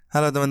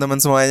Halo teman-teman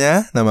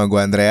semuanya, nama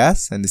gue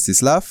Andreas and this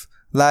is Love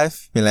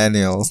Life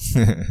Millennial.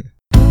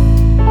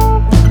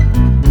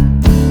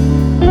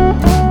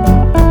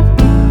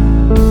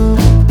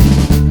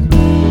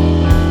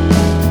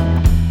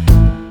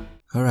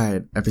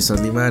 Alright,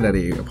 episode 5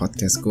 dari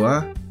podcast gue.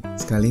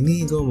 Sekali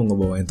ini gue mau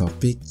ngebawain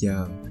topik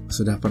yang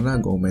sudah pernah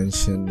gue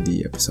mention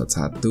di episode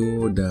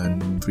 1 dan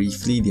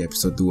briefly di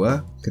episode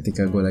 2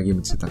 ketika gue lagi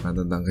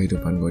menceritakan tentang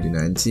kehidupan gue di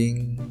Nanjing.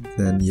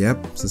 Dan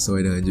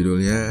sesuai dengan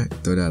judulnya,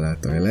 itu adalah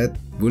toilet,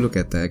 bulu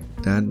ketek,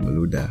 dan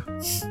meludah.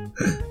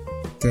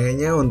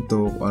 Kayaknya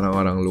untuk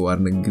orang-orang luar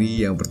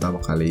negeri yang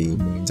pertama kali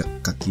menginjak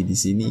kaki di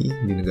sini,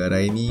 di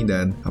negara ini,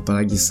 dan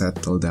apalagi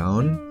settle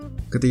down,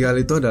 ketika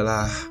itu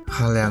adalah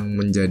hal yang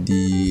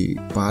menjadi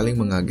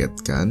paling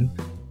mengagetkan.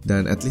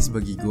 Dan at least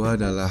bagi gue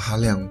adalah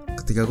hal yang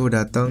ketika gue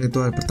datang itu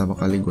pertama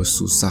kali gue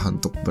susah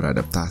untuk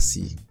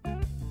beradaptasi.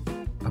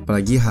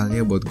 Apalagi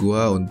halnya buat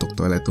gue untuk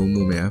toilet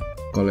umum ya.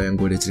 Kalau yang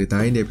gue udah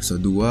ceritain di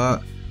episode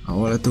 2,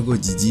 awalnya tuh gue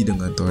jijik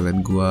dengan toilet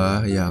gue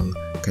yang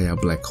kayak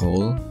black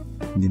hole.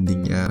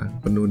 Dindingnya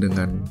penuh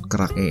dengan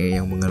kerak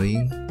yang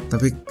mengering.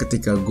 Tapi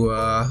ketika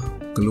gue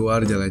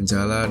keluar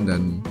jalan-jalan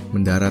dan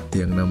mendarat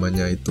yang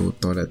namanya itu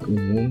toilet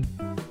umum,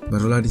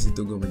 barulah di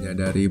situ gue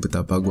menyadari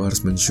betapa gue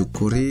harus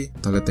mensyukuri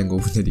toilet yang gue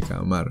punya di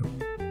kamar.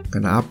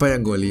 Karena apa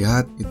yang gue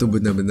lihat itu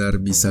benar-benar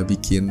bisa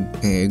bikin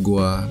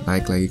gue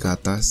naik lagi ke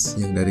atas.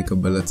 Yang dari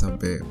kebelet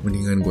sampai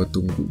mendingan gue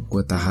tunggu.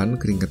 Gue tahan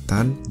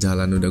keringetan,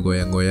 jalan udah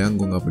goyang-goyang,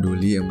 gue gak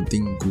peduli. Yang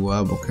penting gue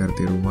boker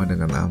di rumah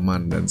dengan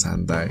aman dan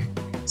santai.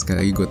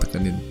 Sekali lagi gue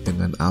tekenin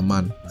dengan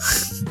aman.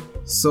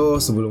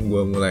 So, sebelum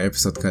gue mulai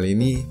episode kali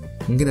ini,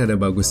 mungkin ada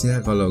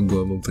bagusnya kalau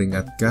gue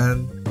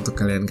memperingatkan untuk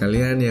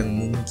kalian-kalian yang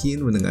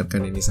mungkin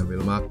mendengarkan ini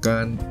sambil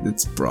makan.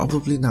 It's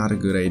probably not a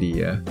good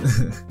idea.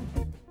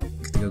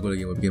 Ketika gue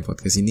lagi mau bikin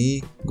podcast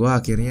ini, gue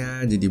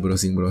akhirnya jadi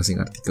browsing-browsing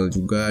artikel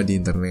juga di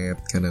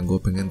internet. Karena gue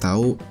pengen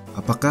tahu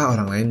apakah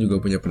orang lain juga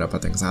punya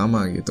pendapat yang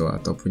sama gitu,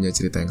 atau punya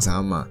cerita yang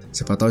sama.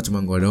 Siapa tahu cuma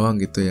gue doang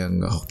gitu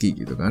yang gak hoki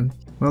gitu kan.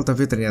 Well,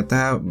 tapi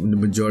ternyata the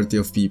majority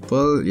of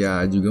people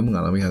ya juga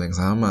mengalami hal yang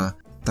sama.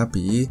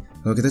 Tapi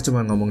kalau kita cuma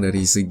ngomong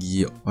dari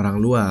segi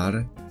orang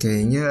luar,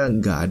 kayaknya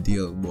nggak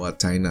adil buat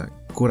China,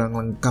 kurang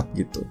lengkap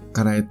gitu.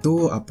 Karena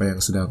itu apa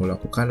yang sudah aku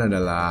lakukan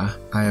adalah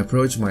I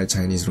approach my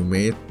Chinese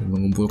roommate dan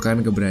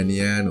mengumpulkan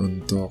keberanian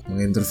untuk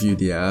menginterview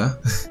dia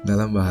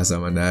dalam bahasa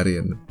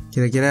Mandarin.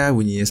 Kira-kira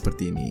bunyinya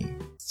seperti ini.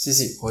 西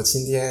西，我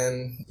今天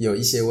有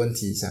一些问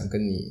题想跟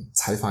你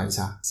采访一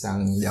下，想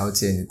了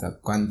解你的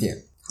观点。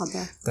好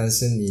的。但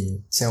是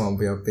你千万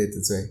不要被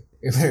得罪。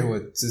因为我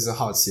只是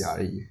好奇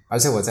而已，而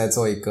且我在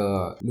做一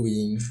个录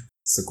音，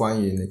是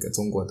关于那个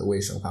中国的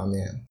卫生方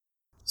面，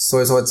所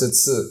以说这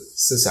次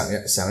是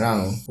想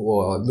让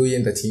我录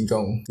音的听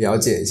众了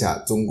解一下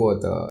中国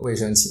的卫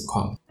生情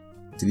况。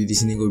 Jadi di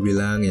sini gue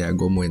bilang ya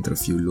gue mau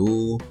interview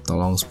lu,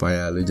 tolong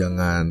supaya lu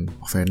jangan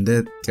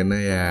offended karena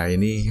ya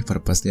ini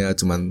purpose-nya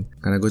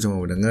karena gue cuma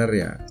mau denger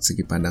ya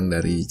segi pandang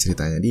dari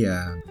ceritanya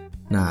dia.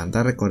 Nah,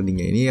 ntar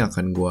recordingnya ini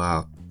akan gue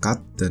cut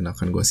dan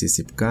akan gue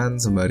sisipkan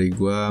sembari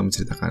gue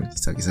menceritakan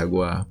kisah-kisah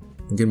gue.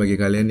 Mungkin bagi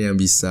kalian yang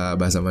bisa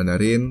bahasa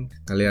Mandarin,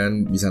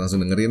 kalian bisa langsung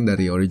dengerin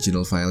dari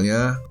original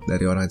filenya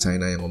dari orang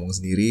China yang ngomong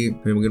sendiri.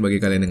 Tapi mungkin bagi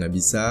kalian yang gak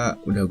bisa,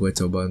 udah gue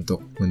coba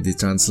untuk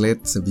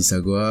translate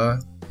sebisa gue.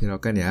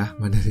 Hiraukan ya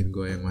Mandarin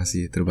gue yang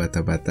masih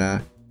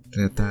terbata-bata.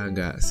 Ternyata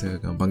gak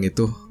segampang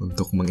itu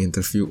untuk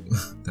menginterview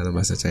dalam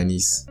bahasa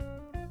Chinese.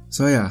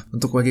 So ya,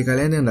 untuk bagi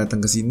kalian yang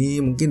datang ke sini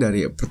mungkin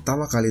dari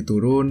pertama kali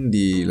turun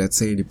di let's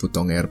say di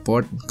Pudong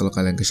Airport, kalau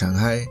kalian ke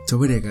Shanghai,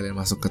 coba deh kalian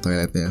masuk ke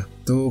toiletnya.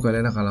 Tuh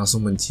kalian akan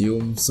langsung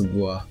mencium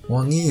sebuah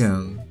wangi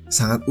yang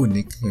sangat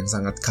unik, yang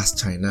sangat khas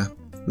China.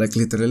 Like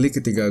literally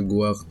ketika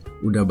gue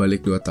udah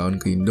balik 2 tahun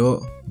ke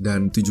Indo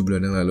dan 7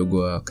 bulan yang lalu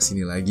gue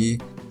kesini lagi,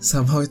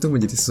 somehow itu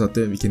menjadi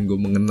sesuatu yang bikin gue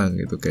mengenang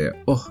gitu. Kayak,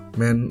 oh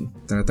man,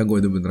 ternyata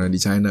gue udah beneran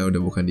di China,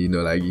 udah bukan di Indo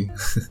lagi.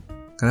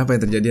 Karena apa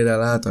yang terjadi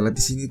adalah toilet di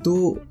sini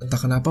tuh entah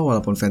kenapa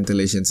walaupun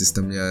ventilation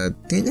sistemnya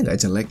kayaknya nggak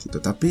jelek gitu,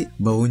 tapi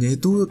baunya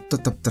itu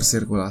tetap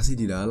tersirkulasi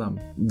di dalam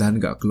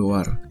dan nggak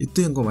keluar.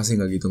 Itu yang gue masih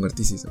nggak gitu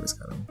ngerti sih sampai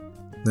sekarang.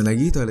 Dan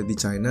lagi toilet di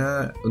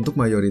China untuk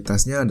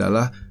mayoritasnya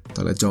adalah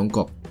toilet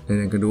jongkok,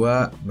 dan yang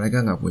kedua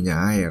mereka nggak punya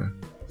air.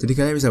 Jadi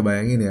kalian bisa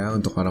bayangin ya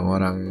untuk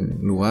orang-orang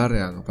luar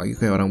yang apalagi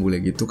kayak orang bule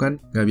gitu kan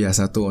gak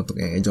biasa tuh untuk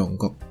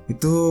jongkok.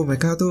 Itu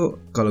mereka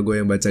tuh kalau gue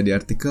yang baca di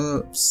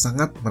artikel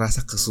sangat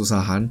merasa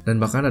kesusahan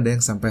dan bahkan ada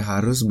yang sampai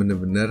harus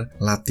bener-bener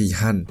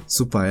latihan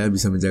supaya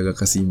bisa menjaga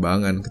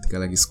keseimbangan ketika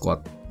lagi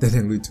squat. Dan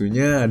yang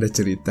lucunya ada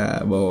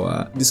cerita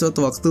bahwa di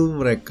suatu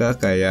waktu mereka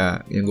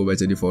kayak yang gue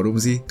baca di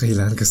forum sih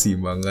kehilangan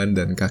keseimbangan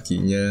dan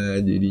kakinya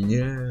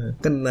jadinya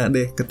kena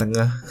deh ke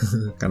tengah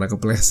karena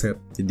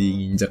kepleset jadi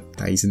nginjek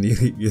tai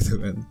sendiri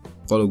gitu kan.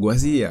 Kalau gue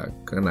sih ya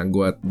karena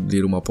gue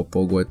di rumah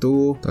popo gue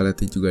tuh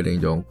toiletnya juga ada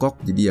yang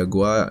jongkok, jadi ya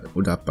gue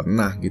udah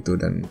pernah gitu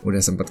dan udah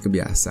sempat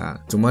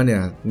kebiasa. Cuman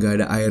ya nggak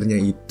ada airnya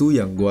itu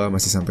yang gue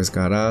masih sampai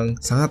sekarang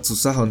sangat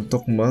susah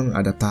untuk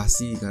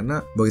mengadaptasi,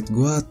 karena buat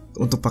gue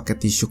untuk pakai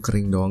tisu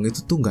kering doang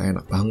itu tuh nggak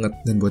enak banget,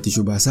 dan buat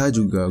tisu basah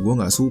juga gue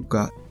nggak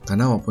suka.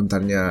 Karena walaupun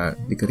tarnya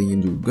dikeringin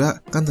juga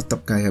kan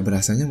tetap kayak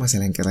berasanya masih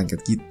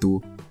lengket-lengket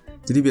gitu.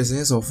 Jadi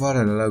biasanya so far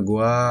adalah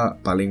gue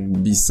paling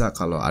bisa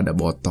kalau ada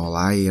botol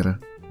air.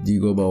 Jadi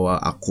gue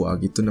bawa Aqua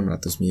gitu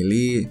 600 ml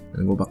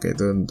dan gue pakai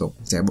itu untuk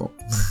cebok.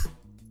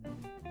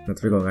 Nah,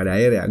 tapi kalau nggak ada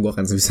air ya gue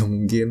akan sebisa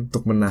mungkin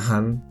untuk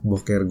menahan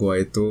boker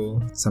gue itu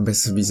sampai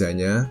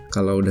sebisanya.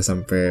 Kalau udah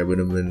sampai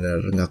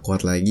bener-bener nggak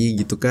kuat lagi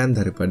gitu kan,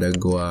 daripada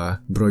gue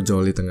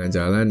brojol di tengah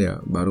jalan,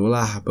 ya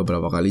barulah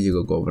beberapa kali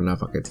juga gue pernah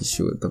pakai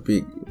tisu.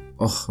 Tapi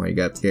oh my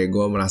god, kayak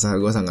gue merasa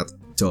gue sangat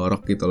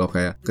jorok gitu loh.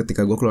 Kayak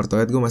ketika gue keluar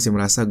toilet gue masih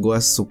merasa gue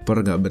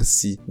super gak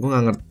bersih. Gue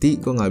gak ngerti,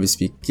 gue gak habis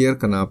pikir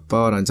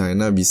kenapa orang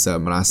China bisa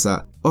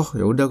merasa oh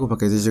ya udah gue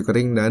pakai tisu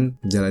kering dan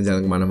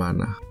jalan-jalan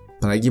kemana-mana.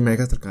 Apalagi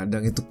mereka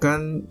terkadang itu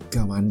kan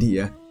gak mandi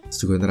ya.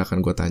 Terus juga ntar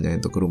akan gue tanyain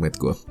tuh ke roommate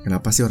gue,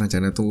 kenapa sih orang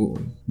China tuh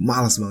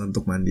malas banget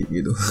untuk mandi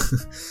gitu.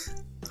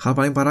 Hal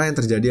paling parah yang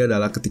terjadi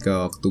adalah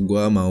ketika waktu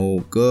gue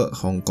mau ke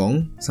Hong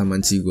Kong sama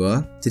Ci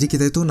gue. Jadi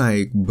kita itu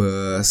naik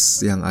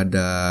bus yang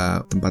ada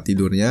tempat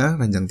tidurnya,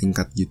 ranjang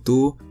tingkat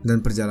gitu.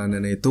 Dan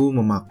perjalanannya itu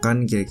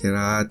memakan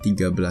kira-kira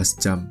 13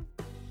 jam.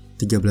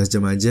 13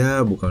 jam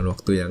aja bukan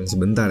waktu yang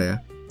sebentar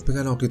ya. Tapi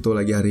kan waktu itu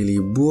lagi hari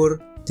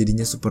libur,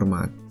 jadinya super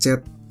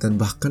macet. Dan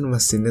bahkan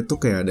mesinnya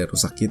tuh kayak ada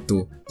rusak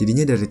gitu.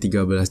 Jadinya dari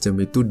 13 jam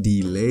itu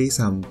delay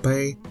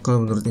sampai,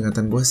 kalau menurut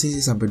ingatan gue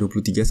sih sampai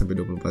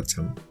 23-24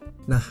 jam.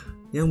 Nah,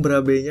 yang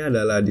berabainya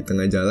adalah di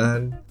tengah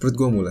jalan, perut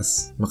gue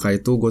mules. Maka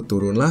itu gue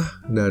turunlah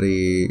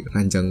dari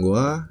ranjang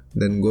gue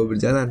dan gue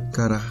berjalan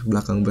ke arah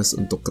belakang bus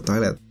untuk ke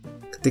toilet.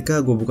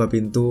 Ketika gue buka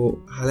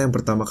pintu, hal yang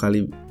pertama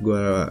kali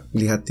gue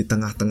lihat di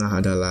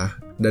tengah-tengah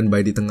adalah, dan by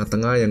di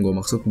tengah-tengah yang gue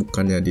maksud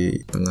bukannya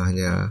di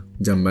tengahnya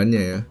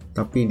jambannya ya,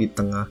 tapi di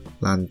tengah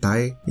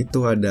lantai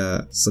itu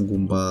ada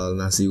segumpal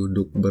nasi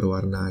uduk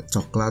berwarna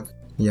coklat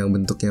yang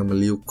bentuknya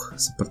meliuk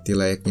seperti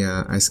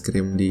layaknya es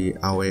krim di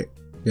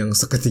AW.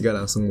 Yang seketika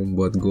langsung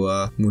membuat gue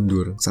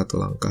mundur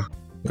satu langkah.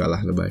 Enggak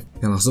lah, lebay.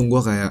 Yang langsung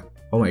gue kayak,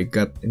 oh my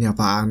god, ini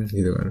apaan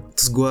gitu kan.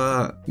 Terus gue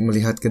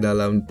melihat ke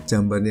dalam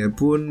jambannya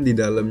pun, di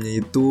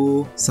dalamnya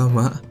itu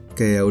sama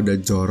kayak udah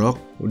jorok,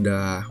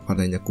 udah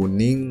warnanya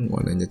kuning,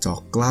 warnanya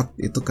coklat.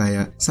 Itu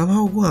kayak,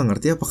 somehow gue gak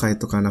ngerti apakah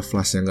itu karena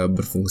flashnya gak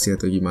berfungsi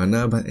atau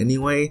gimana. But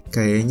anyway,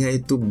 kayaknya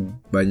itu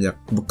banyak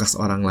bekas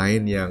orang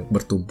lain yang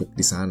bertumpuk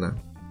di sana.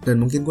 Dan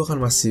mungkin gue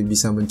akan masih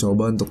bisa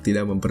mencoba untuk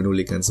tidak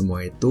memperdulikan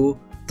semua itu.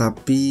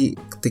 Tapi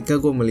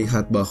ketika gue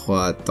melihat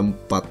bahwa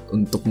tempat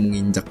untuk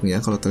menginjaknya,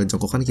 kalau toilet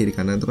jongkok kan kiri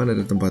kanan itu kan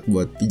ada tempat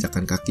buat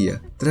pijakan kaki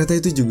ya, ternyata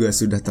itu juga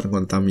sudah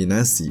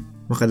terkontaminasi.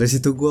 Maka dari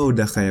situ gue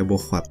udah kayak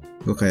bofat.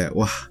 Gue kayak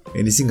wah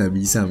ini sih nggak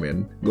bisa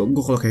men. Gue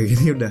kalau kayak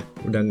gini udah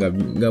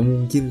nggak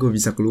mungkin gue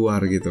bisa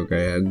keluar gitu.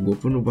 Kayak gue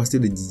pun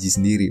pasti udah jijik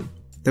sendiri.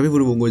 Tapi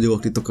berhubung gue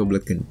juga waktu itu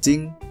kebelet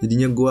kencing,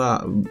 jadinya gue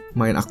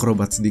main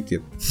akrobat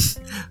sedikit.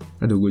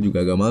 Aduh, gue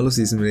juga agak malu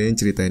sih sebenarnya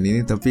ceritain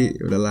ini, tapi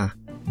udahlah.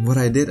 What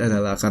I did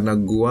adalah karena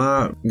gue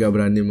gak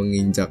berani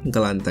menginjak ke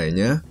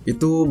lantainya.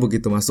 Itu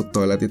begitu masuk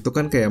toilet itu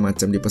kan kayak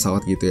macam di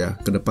pesawat gitu ya.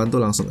 Ke depan tuh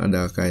langsung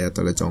ada kayak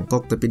toilet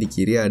jongkok, tapi di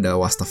kiri ada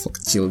wastafel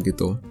kecil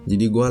gitu.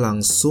 Jadi gue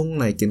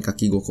langsung naikin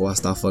kaki gue ke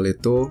wastafel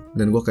itu,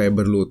 dan gue kayak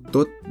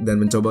berlutut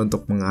dan mencoba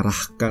untuk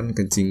mengarahkan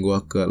kencing gue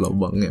ke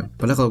lubangnya.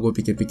 Padahal kalau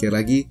gue pikir-pikir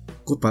lagi,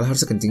 gue padahal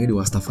harus kencingnya di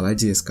wastafel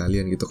aja ya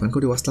sekalian gitu kan.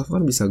 Kalau di wastafel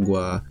kan bisa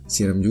gue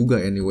siram juga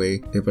anyway.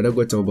 Daripada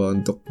gue coba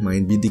untuk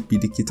main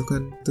bidik-bidik gitu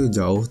kan, tuh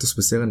jauh, terus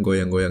biasanya kan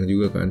goyang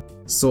juga kan.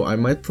 So I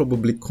might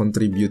probably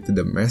contribute to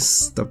the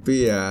mess.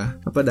 Tapi ya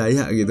apa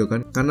daya gitu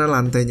kan. Karena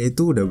lantainya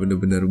itu udah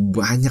bener-bener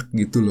banyak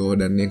gitu loh.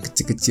 Dan yang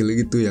kecil-kecil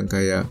gitu, yang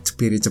kayak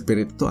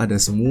cepirit-cepirit itu ada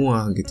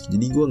semua gitu.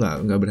 Jadi gue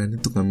gak berani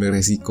untuk ngambil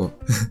resiko.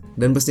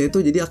 Dan busnya itu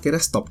jadi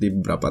akhirnya stop di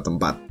beberapa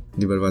tempat.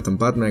 Di beberapa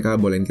tempat mereka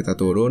bolehin kita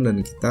turun dan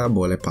kita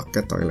boleh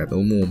pakai toilet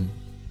umum.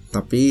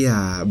 Tapi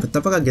ya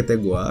betapa kagetnya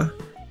gue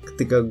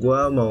ketika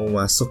gue mau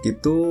masuk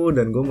itu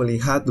dan gue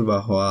melihat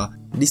bahwa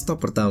di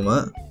stop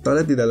pertama,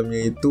 toilet di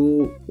dalamnya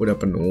itu udah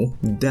penuh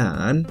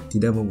dan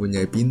tidak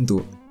mempunyai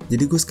pintu.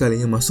 Jadi gue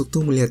sekalinya masuk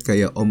tuh melihat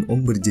kayak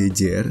om-om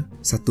berjejer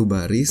satu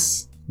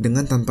baris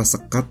dengan tanpa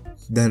sekat.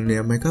 Dan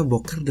ya mereka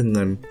boker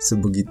dengan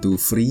sebegitu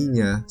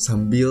free-nya,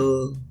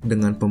 sambil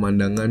dengan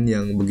pemandangan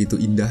yang begitu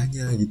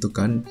indahnya gitu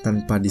kan,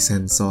 tanpa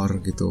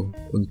disensor gitu.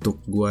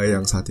 Untuk gue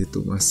yang saat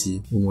itu masih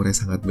umurnya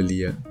sangat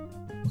belia.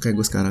 Makanya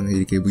gue sekarang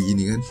jadi kayak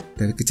begini kan.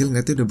 Dari kecil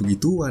ngeliatnya udah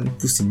begituan,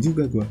 pusing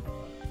juga gue.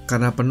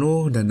 Karena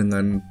penuh dan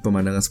dengan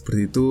pemandangan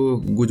seperti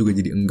itu, gue juga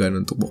jadi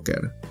enggan untuk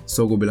boker.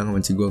 So gue bilang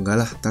sama Ci gue, enggak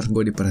lah, ntar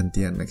gue di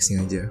perhentian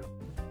nextnya aja.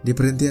 Di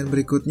perhentian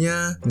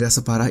berikutnya nggak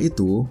separah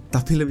itu,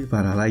 tapi lebih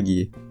parah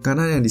lagi.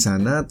 Karena yang di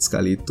sana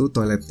sekali itu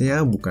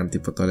toiletnya bukan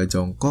tipe toilet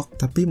jongkok,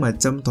 tapi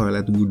macam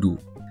toilet wudhu.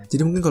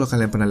 Jadi mungkin kalau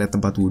kalian pernah lihat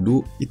tempat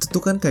wudhu, itu tuh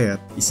kan kayak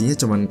isinya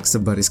cuman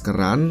sebaris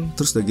keran,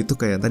 terus udah gitu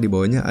kayak tadi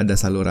bawahnya ada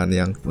saluran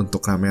yang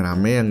untuk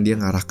rame-rame yang dia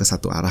ngarah ke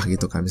satu arah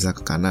gitu kan,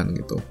 misalnya ke kanan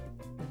gitu.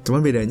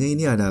 Cuman bedanya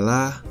ini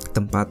adalah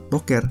tempat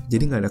boker,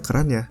 jadi nggak ada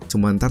kerannya.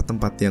 Cuma ntar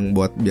tempat yang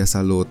buat biasa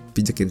lu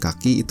pijekin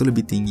kaki itu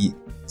lebih tinggi.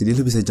 Jadi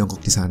lu bisa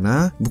jongkok di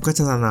sana, buka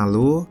celana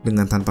lu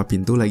dengan tanpa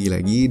pintu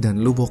lagi-lagi dan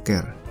lu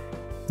boker.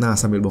 Nah,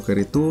 sambil boker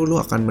itu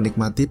lu akan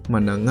menikmati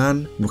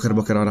pemandangan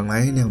boker-boker orang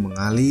lain yang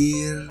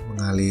mengalir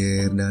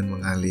dan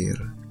mengalir.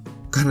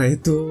 Karena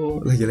itu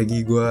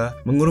lagi-lagi gue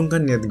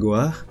mengurungkan niat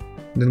gue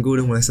dan gue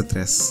udah mulai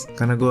stres.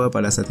 Karena gue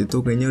pada saat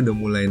itu kayaknya udah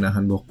mulai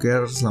nahan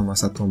boker selama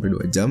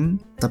 1-2 jam.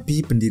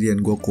 Tapi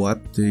pendirian gue kuat,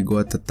 jadi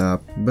gue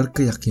tetap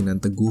berkeyakinan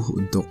teguh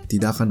untuk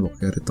tidak akan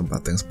boker di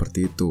tempat yang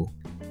seperti itu.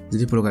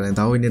 Jadi perlu kalian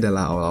tahu ini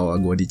adalah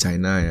awal-awal gue di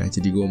China ya.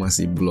 Jadi gue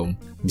masih belum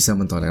bisa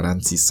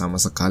mentoleransi sama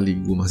sekali.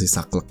 Gue masih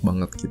saklek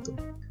banget gitu.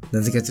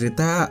 Dan singkat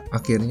cerita,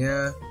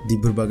 akhirnya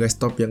di berbagai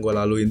stop yang gue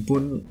laluin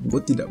pun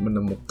gue tidak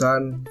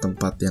menemukan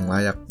tempat yang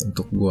layak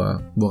untuk gue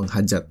buang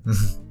hajat.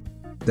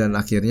 Dan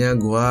akhirnya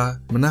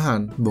gue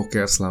menahan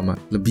boker selama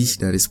lebih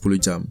dari 10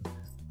 jam.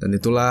 Dan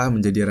itulah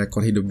menjadi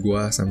rekor hidup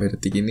gue sampai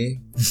detik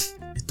ini.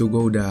 Itu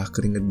gue udah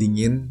keringet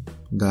dingin,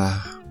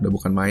 udah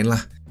bukan main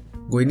lah.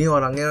 Gue ini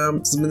orangnya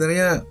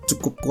sebenarnya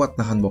cukup kuat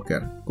nahan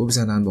boker. Gue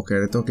bisa nahan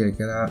boker itu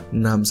kira-kira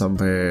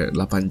 6-8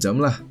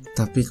 jam lah.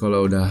 Tapi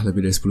kalau udah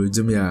lebih dari 10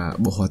 jam ya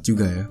bohot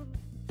juga ya.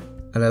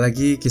 Ada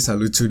lagi kisah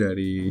lucu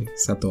dari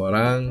satu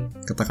orang,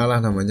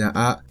 katakanlah namanya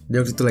A. Dia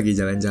waktu itu lagi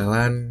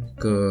jalan-jalan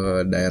ke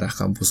daerah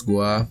kampus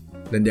gue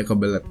dan dia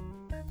kebelet.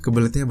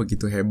 Kebeletnya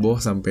begitu heboh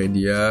sampai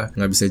dia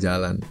gak bisa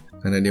jalan.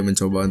 Karena dia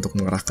mencoba untuk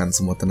mengerahkan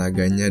semua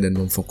tenaganya dan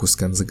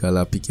memfokuskan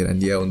segala pikiran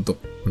dia untuk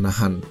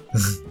menahan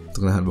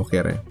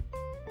bokernya.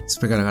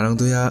 Sampai kadang-kadang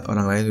tuh ya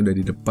orang lain udah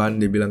di depan,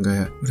 dia bilang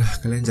kayak, udah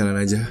kalian jalan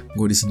aja,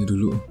 gue di sini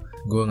dulu,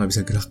 gue nggak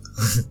bisa gerak.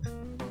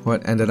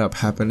 What ended up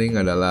happening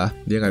adalah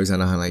dia nggak bisa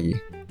nahan lagi.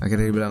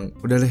 Akhirnya dia bilang,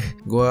 udah deh,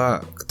 gue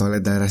ke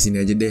toilet daerah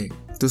sini aja deh.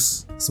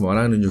 Terus semua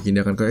orang nunjukin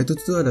dia kan kayak itu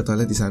tuh ada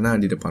toilet di sana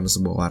di depan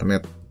sebuah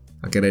warnet.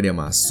 Akhirnya dia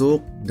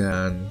masuk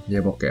dan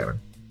dia boker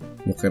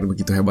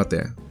begitu hebat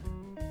ya.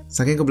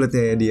 Saking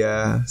kebeletnya dia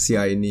si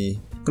A ini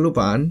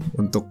kelupaan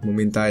untuk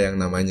meminta yang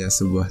namanya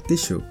sebuah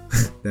tisu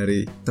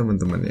dari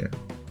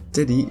teman-temannya.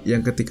 Jadi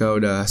yang ketika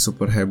udah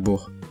super heboh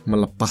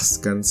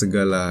melepaskan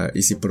segala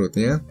isi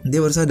perutnya,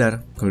 dia baru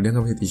sadar kalau dia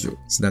gak punya tisu.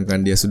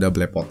 Sedangkan dia sudah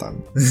belepotan.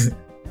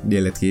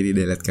 Dia lihat kiri,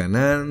 dia lihat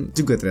kanan,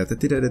 juga ternyata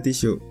tidak ada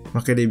tisu.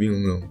 Makanya dia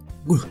bingung dong,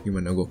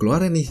 gimana gue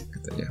keluarin nih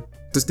katanya.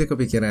 Terus dia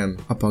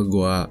kepikiran, apa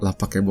gue lah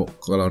pakai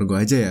kolor gue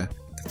aja ya.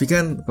 Tapi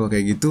kan kalau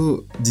kayak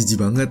gitu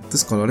jijik banget.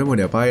 Terus kolornya mau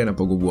diapain, apa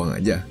gue buang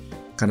aja.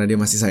 Karena dia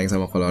masih sayang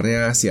sama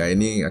kolornya, si A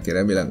ini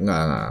akhirnya bilang,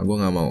 enggak, gue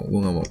gak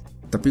mau.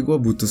 Tapi gue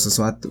butuh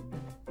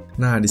sesuatu.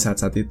 Nah, di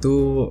saat-saat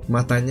itu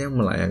matanya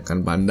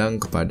melayangkan pandang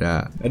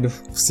kepada,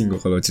 pusing gue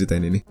kalau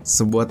ceritain ini,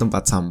 sebuah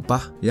tempat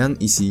sampah yang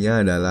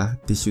isinya adalah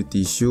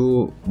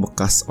tisu-tisu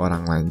bekas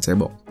orang lain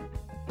cebok.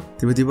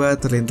 Tiba-tiba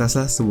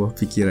terlintaslah sebuah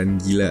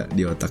pikiran gila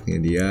di otaknya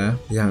dia,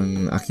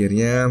 yang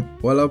akhirnya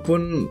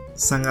walaupun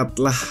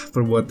sangatlah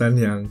perbuatan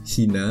yang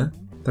hina,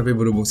 tapi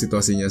berhubung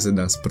situasinya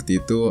sedang seperti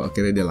itu,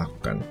 akhirnya dia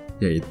lakukan,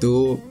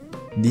 yaitu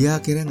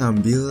dia akhirnya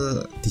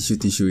ngambil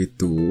tisu-tisu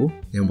itu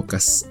yang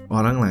bekas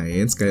orang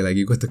lain, sekali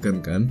lagi gue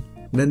tekankan,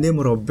 dan dia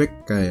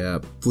merobek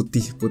kayak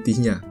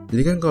putih-putihnya.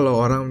 Jadi kan kalau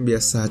orang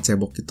biasa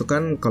cebok itu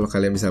kan, kalau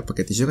kalian bisa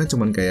pakai tisu kan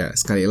cuman kayak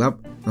sekali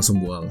lap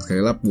langsung buang,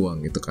 sekali lap buang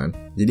gitu kan.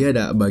 Jadi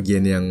ada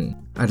bagian yang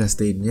ada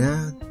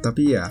stainnya,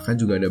 tapi ya kan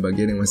juga ada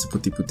bagian yang masih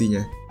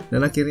putih-putihnya.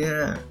 Dan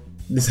akhirnya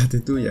di saat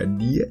itu ya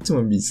dia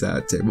cuma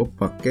bisa cebok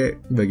pakai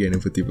bagian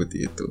yang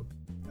putih-putih itu.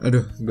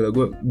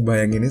 Gue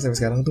bayanginnya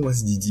sampai sekarang tuh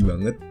masih jijik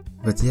banget.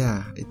 But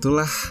ya,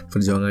 itulah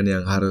perjuangan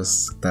yang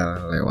harus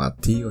kita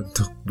lewati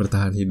untuk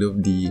bertahan hidup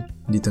di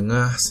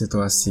tengah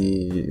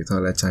situasi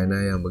toilet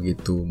China yang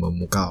begitu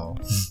memukau.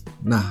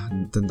 Nah,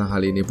 tentang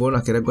hal ini pun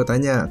akhirnya gue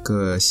tanya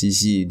ke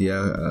Shishi,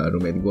 dia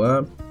roommate gue,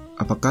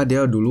 apakah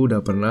dia dulu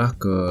udah pernah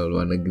ke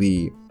luar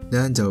negeri.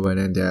 Dan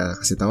jawabannya yang dia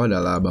kasih tahu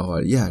adalah bahwa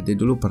ya dia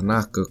dulu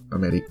pernah ke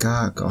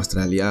Amerika, ke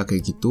Australia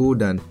kayak gitu.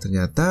 Dan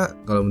ternyata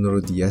kalau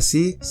menurut dia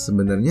sih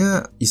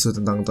sebenarnya isu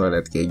tentang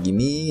toilet kayak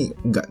gini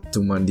gak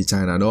cuma di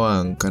China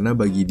doang. Karena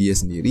bagi dia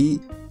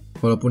sendiri,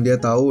 walaupun dia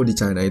tahu di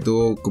China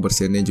itu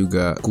kebersihannya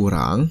juga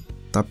kurang,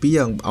 tapi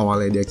yang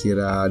awalnya dia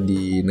kira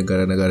di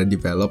negara-negara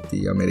develop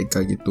di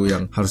Amerika gitu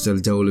yang harusnya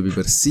jauh lebih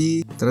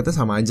bersih, ternyata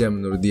sama aja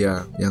menurut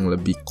dia.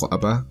 Yang lebih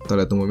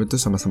toilet umum itu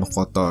sama-sama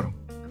kotor.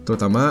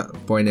 Terutama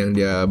poin yang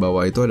dia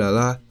bawa itu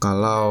adalah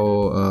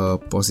kalau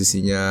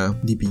posisinya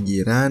di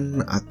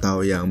pinggiran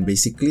atau yang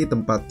basically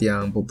tempat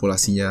yang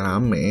populasinya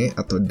rame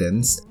atau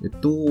dense,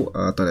 itu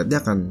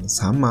toiletnya akan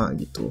sama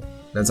gitu.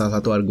 Dan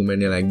salah satu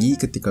argumennya lagi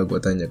ketika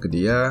gue tanya ke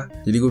dia,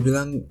 jadi gue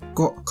bilang,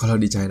 kok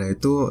kalau di China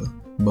itu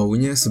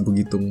baunya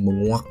sebegitu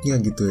menguaknya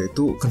gitu ya,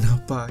 itu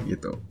kenapa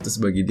gitu. Terus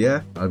bagi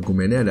dia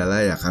argumennya adalah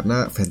ya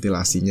karena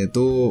ventilasinya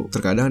tuh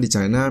terkadang di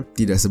China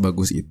tidak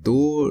sebagus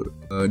itu,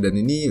 dan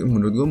ini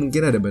menurut gue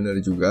mungkin ada benar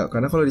juga,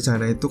 karena kalau di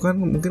China itu kan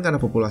mungkin karena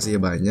populasinya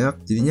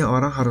banyak, jadinya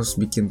orang harus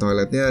bikin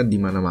toiletnya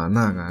di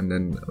mana-mana kan,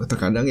 dan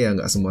terkadang ya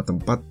nggak semua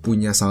tempat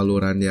punya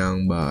saluran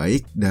yang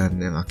baik, dan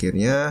yang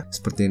akhirnya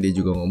seperti yang dia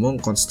juga ngomong,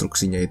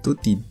 konstruksinya itu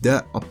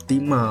tidak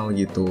optimal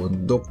gitu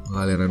untuk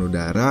pengaliran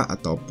udara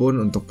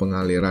ataupun untuk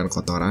pengaliran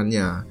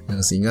kotorannya,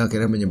 yang sehingga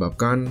akhirnya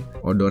menyebabkan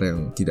odor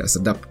yang tidak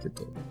sedap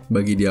gitu.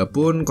 Bagi dia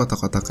pun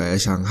kota-kota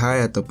kayak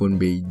Shanghai ataupun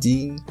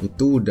Beijing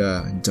itu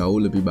udah jauh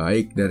lebih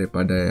baik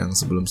daripada yang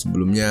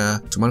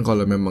sebelum-sebelumnya. Cuman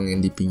kalau memang yang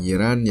di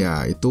pinggiran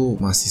ya itu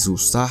masih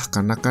susah,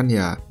 karena kan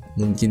ya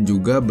mungkin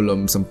juga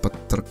belum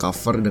sempat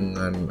tercover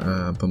dengan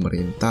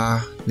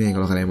pemerintah. Nih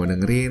kalau kalian mau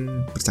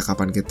dengerin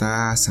percakapan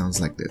kita sounds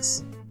like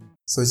this.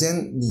 首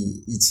先，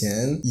你以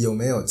前有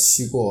没有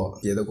去过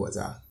别的国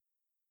家？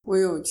我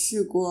有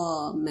去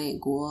过美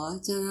国、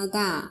加拿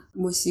大、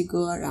墨西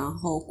哥，然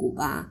后古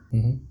巴。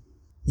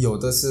有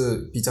的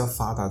是比较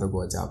发达的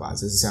国家吧，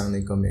就是像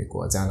那个美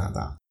国、加拿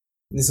大。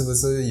你是不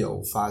是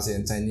有发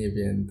现，在那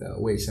边的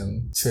卫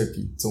生却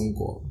比中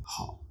国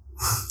好？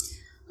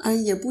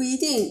也不一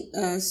定，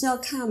是要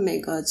看每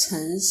个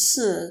城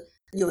市，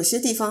有些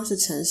地方是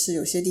城市，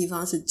有些地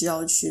方是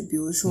郊区。比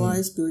如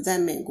在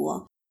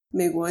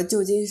美国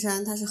旧金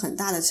山它是很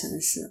大的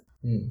城市，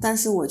但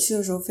是我去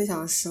的时候非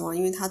常失望，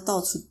因为它到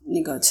处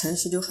那个城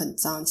市就很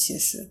脏其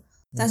实。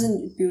但是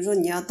比如说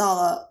你要到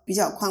了比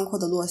较宽阔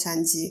的洛杉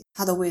矶，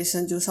它的卫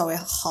生就稍微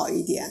好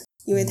一点，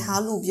因为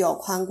它路比较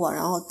宽广，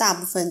然后大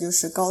部分就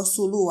是高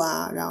速路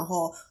啊，然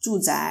后住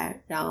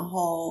宅，然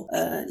后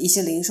一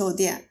些零售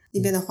店，那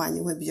边的环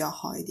境会比较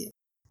好一点。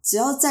只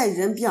要在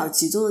人比较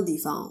集中的地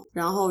方，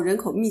然后人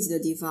口密集的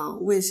地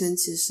方，卫生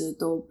其实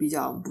都比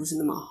较不是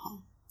那么好。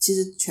其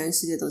实全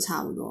世界都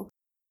差不多。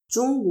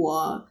中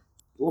国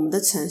我们的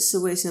城市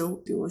卫生，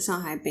比如上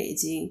海、北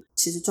京，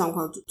其实状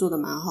况做得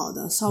蛮好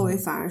的，稍微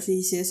反而是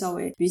一些稍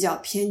微比较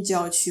偏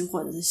郊区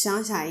或者是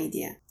乡下一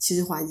点，其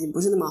实环境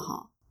不是那么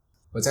好。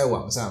我在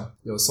网上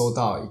有搜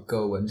到一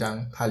个文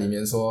章，它里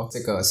面说这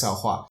个笑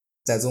话，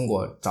在中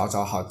国找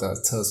好的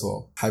厕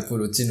所还不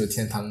如进入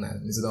天堂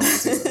难，你知道吗？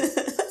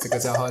这个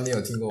笑话你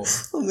有听过吗？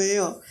我没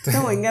有，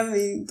但我应该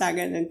大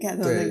概能 get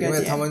到那个点。对，因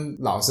为他们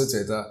老是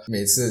觉得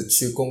每次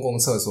去公共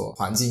厕所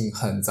环境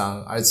很脏，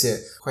而且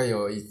会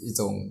有一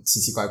种奇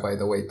奇怪怪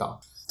的味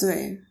道。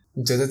对，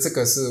你觉得这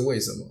个是为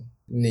什么？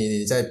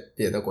你在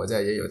别的国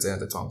家也有这样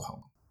的状况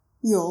吗？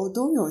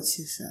都有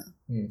其实。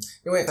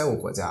因为在我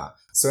国家，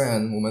虽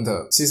然我们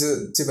的其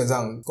实基本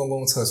上公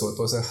共厕所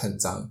都是很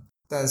脏，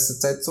但是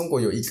在中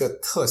国有一个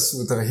特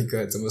殊的一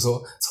个怎么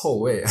说臭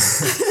味啊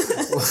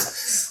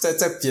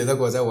在别的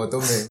国家我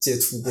都没接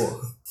触过。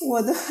我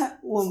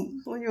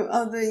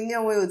有对，应该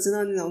我有知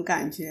道那种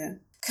感觉，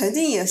肯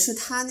定也是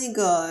他那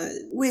个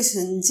卫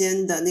生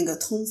间的那个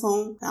通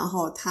风，然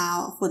后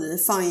他或者是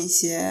放一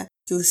些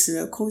就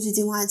是空气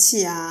净化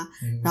器啊，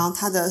然后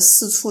它的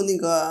四处那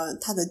个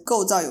它的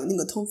构造有那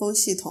个通风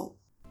系统。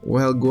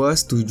Well, gue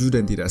setuju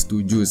dan tidak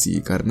setuju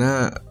sih,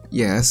 karena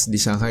yes, di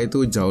Shanghai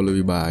itu jauh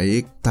lebih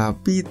baik,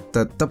 tapi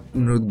tetap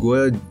menurut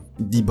gue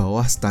di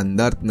bawah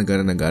standar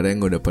negara-negara yang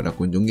gue udah pernah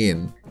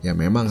kunjungin. Ya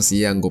memang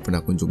sih yang gue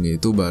pernah kunjungi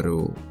itu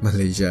baru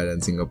Malaysia dan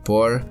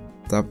Singapura,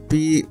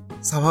 tapi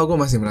sama gue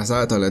masih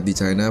merasa toilet di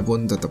China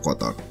pun tetap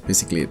kotor,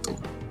 basically itu.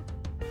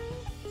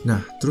 Nah,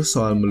 terus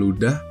soal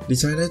meludah, di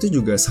China itu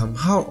juga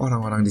somehow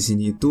orang-orang di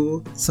sini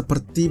itu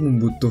seperti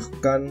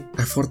membutuhkan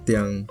effort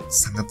yang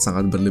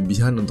sangat-sangat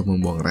berlebihan untuk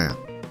membuang reak.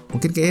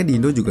 Mungkin kayaknya di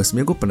Indo juga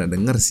sebenarnya gue pernah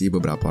denger sih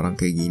beberapa orang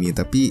kayak gini,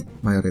 tapi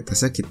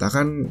mayoritasnya kita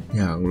kan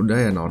ya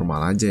ngeludah ya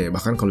normal aja ya.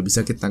 Bahkan kalau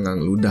bisa kita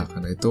nggak ngeludah,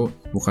 karena itu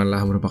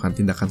bukanlah merupakan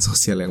tindakan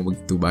sosial yang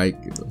begitu baik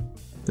gitu.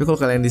 Tapi kalau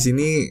kalian di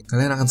sini,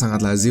 kalian akan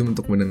sangat lazim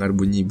untuk mendengar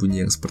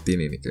bunyi-bunyi yang seperti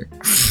ini nih kayak.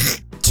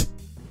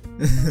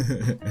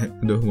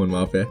 Aduh, mohon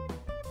maaf ya.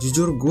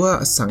 Jujur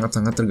gue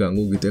sangat-sangat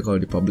terganggu gitu ya kalau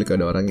di publik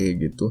ada orang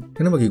kayak gitu.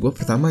 Karena bagi gue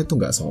pertama itu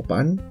gak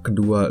sopan,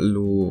 kedua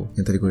lu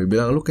yang tadi gue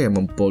bilang lu kayak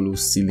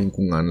mempolusi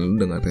lingkungan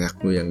lu dengan reak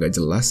lu yang gak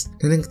jelas,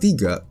 dan yang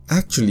ketiga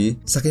actually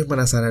saking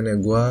penasarannya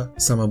gue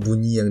sama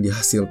bunyi yang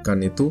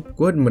dihasilkan itu,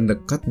 gue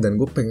mendekat dan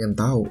gue pengen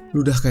tahu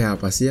ludah kayak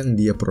apa sih yang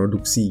dia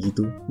produksi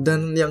gitu.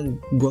 Dan yang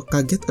gue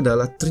kaget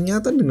adalah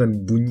ternyata dengan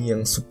bunyi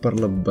yang super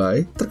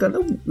lebay,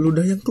 terkadang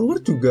ludah yang keluar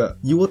juga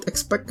you would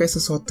expect kayak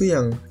sesuatu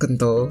yang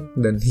kental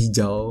dan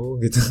hijau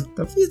gitu.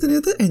 Tapi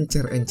ternyata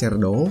encer-encer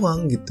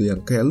doang gitu,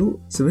 yang kayak lu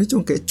sebenarnya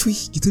cuma kayak cuy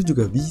gitu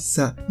juga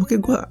bisa.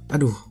 Makanya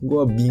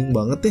gue bingung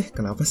banget deh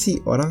kenapa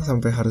sih orang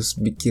sampai harus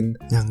bikin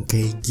yang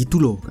kayak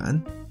gitu loh kan.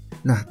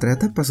 Nah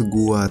ternyata pas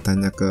gue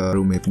tanya ke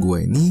roommate gue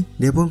ini,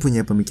 dia pun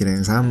punya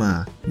pemikiran yang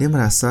sama. Dia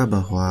merasa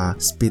bahwa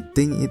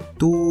spitting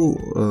itu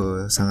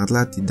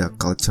sangatlah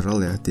tidak cultural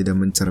ya, tidak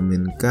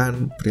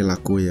mencerminkan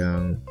perilaku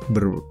yang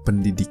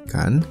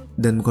berpendidikan.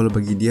 Dan kalau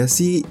bagi dia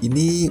sih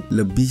ini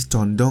lebih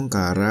condong ke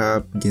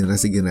arah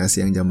generasi-generasi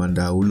yang zaman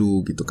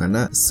dahulu gitu.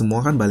 Karena semua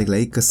kan balik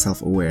lagi ke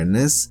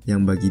self-awareness,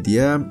 yang bagi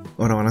dia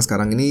orang-orang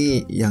sekarang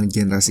ini yang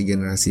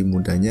generasi-generasi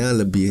mudanya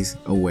lebih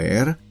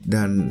aware,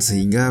 dan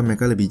sehingga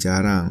mereka lebih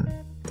jarang.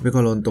 Tapi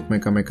kalau untuk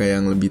mereka-mereka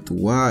yang lebih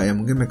tua, ya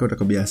mungkin mereka udah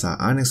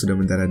kebiasaan yang sudah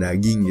mendarah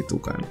daging gitu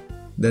kan.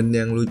 Dan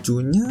yang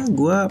lucunya,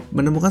 gue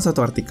menemukan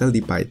suatu artikel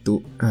di Paitu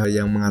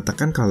yang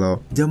mengatakan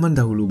kalau zaman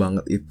dahulu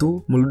banget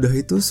itu meludah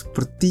itu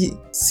seperti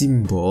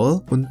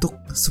simbol untuk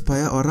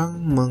supaya orang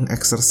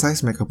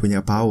mengeksersis mereka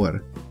punya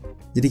power.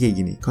 Jadi kayak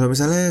gini, kalau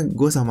misalnya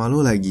gue sama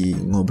lo lagi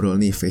ngobrol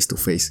nih face to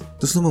face,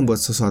 terus lo membuat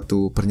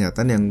sesuatu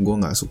pernyataan yang gue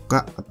gak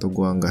suka atau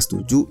gue gak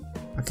setuju,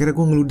 akhirnya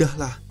gue ngeludah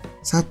lah.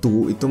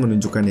 Satu, itu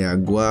menunjukkan ya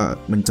gue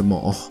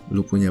mencemooh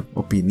lu punya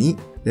opini.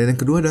 Dan yang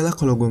kedua adalah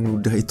kalau gue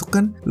ngeludah itu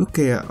kan lu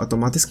kayak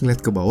otomatis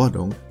ngeliat ke bawah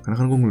dong, karena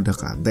kan gue ngeludah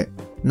ke ante.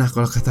 Nah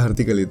kalau kata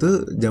artikel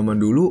itu,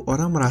 zaman dulu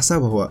orang merasa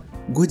bahwa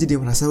gue jadi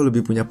merasa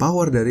lebih punya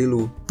power dari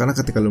lu, karena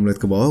ketika lu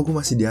melihat ke bawah gue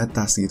masih di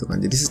atas gitu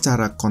kan. Jadi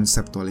secara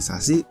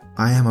konseptualisasi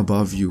I am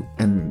above you,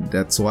 and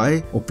that's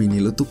why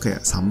opini lu tuh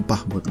kayak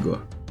sampah buat gue.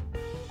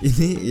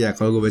 Ini ya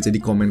kalau gue baca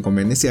di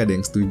komen-komennya sih ada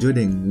yang setuju,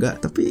 ada yang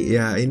enggak. Tapi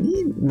ya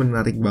ini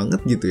menarik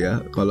banget gitu ya.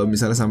 Kalau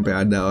misalnya sampai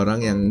ada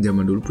orang yang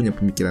zaman dulu punya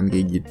pemikiran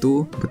kayak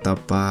gitu,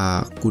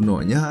 betapa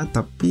kunonya,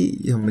 tapi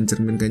yang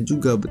mencerminkan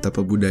juga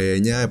betapa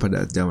budayanya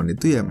pada zaman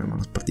itu ya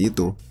memang seperti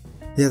itu.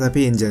 Ya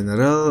tapi in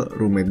general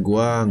roommate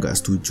gue gak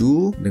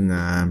setuju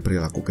dengan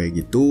perilaku kayak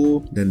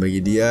gitu. Dan bagi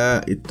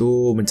dia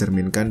itu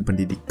mencerminkan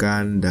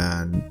pendidikan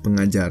dan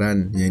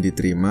pengajaran yang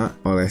diterima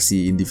oleh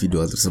si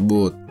individual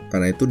tersebut.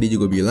 Karena itu dia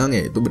juga bilang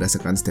ya itu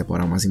berdasarkan setiap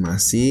orang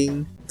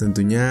masing-masing.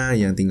 Tentunya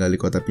yang tinggal di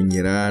kota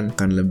pinggiran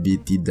kan lebih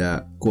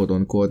tidak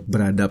quote-unquote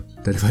beradab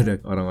daripada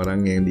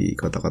orang-orang yang di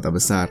kota-kota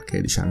besar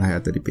kayak di Shanghai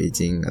atau di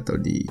Beijing atau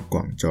di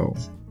Guangzhou.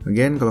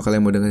 Again, kalau kalian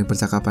mau dengerin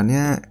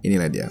percakapannya,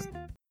 inilah dia.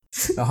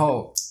 然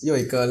后又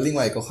有另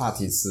外一个话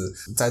题是，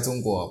在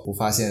中国我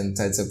发现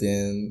在这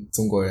边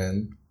中国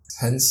人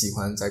很喜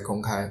欢在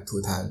公开吐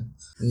痰。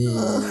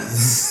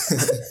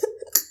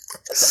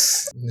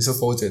你是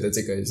否觉得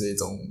这个也是一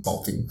种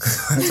毛病，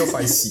就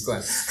坏习惯？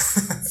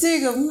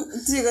这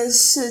个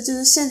是就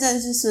是现在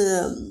就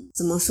是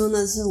怎么说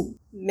呢？是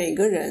每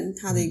个人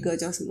他的一个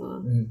叫什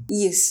么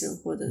意识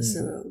或者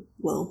是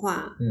文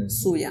化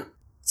素养。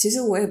其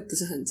实我也不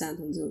是很赞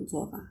同这种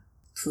做法，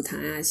吐痰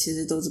啊，其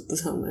实都是不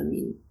是很文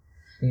明。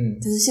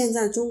但是现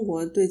在中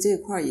国对这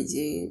块已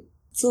经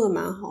做得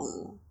蛮好的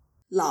了。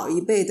老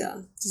一辈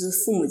的，就是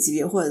父母级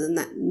别或者是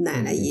奶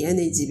奶爷爷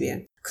那级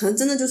别。可能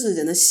真的就是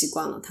人的习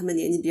惯了，他们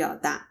年纪比较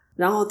大，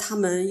然后他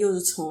们又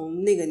是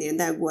从那个年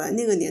代过来，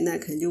那个年代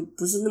可能就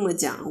不是那么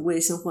讲卫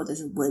生或者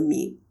是文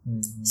明。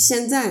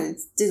现在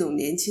这种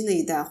年轻的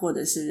一代或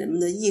者是人们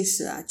的意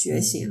识啊、觉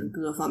醒啊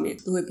各个方面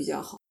都会比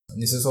较好。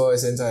你是说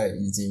现在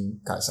已经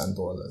改善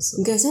多了是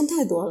吗？改善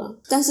太多了，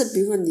但是比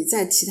如说你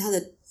在其他的，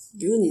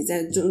比如你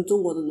在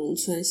中国的农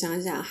村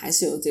乡下还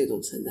是有这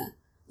种存在，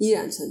依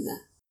然存在。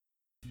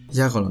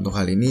Ya kalau untuk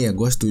hal ini ya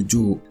gue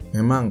setuju.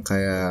 Memang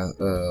kayak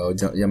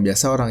yang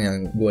biasa orang yang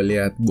gue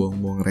lihat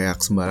buang-buang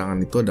reak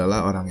sembarangan itu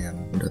adalah orang yang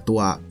udah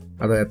tua.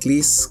 Atau at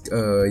least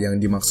yang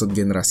dimaksud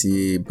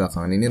generasi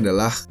belakangan ini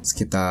adalah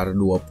sekitar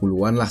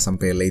 20-an lah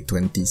sampai late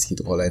 20s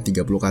gitu. Kalau yang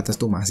 30 ke atas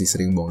tuh masih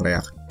sering buang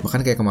reak.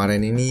 Bahkan kayak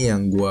kemarin ini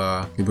yang gue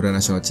liburan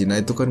nasional Cina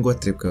itu kan gue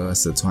trip ke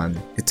Sichuan.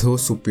 Itu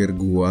supir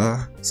gue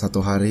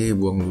satu hari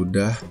buang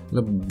ludah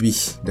lebih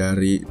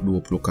dari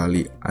 20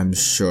 kali, I'm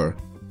sure.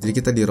 Jadi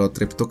kita di road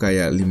trip tuh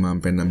kayak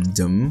 5-6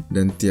 jam,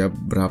 dan tiap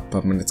berapa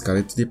menit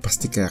sekali tuh dia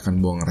pasti kayak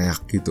akan buang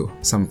reak gitu.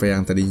 Sampai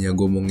yang tadinya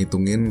gue mau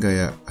ngitungin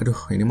kayak, aduh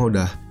ini mah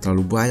udah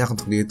terlalu banyak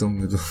untuk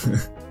dihitung gitu.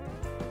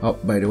 Oh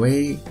by the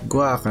way,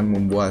 gue akan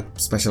membuat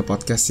special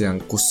podcast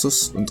yang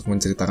khusus untuk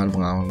menceritakan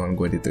pengalaman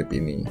gue di trip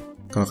ini.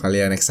 Kalau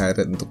kalian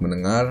excited untuk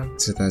mendengar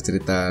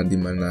cerita-cerita di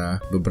mana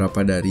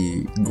beberapa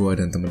dari gue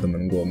dan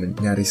teman-teman gue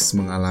nyaris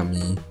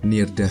mengalami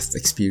near death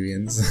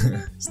experience,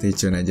 stay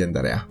tune aja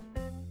ntar ya.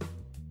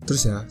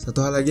 Terus ya,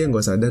 satu hal lagi yang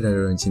gue sadar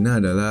dari orang Cina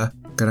adalah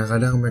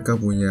kadang-kadang mereka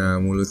punya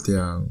mulut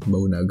yang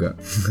bau naga.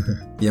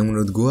 Yang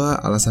menurut gue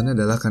alasannya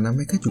adalah karena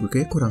mereka juga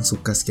kayak kurang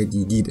suka sikat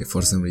gigi deh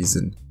for some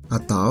reason.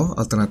 Atau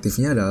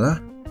alternatifnya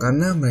adalah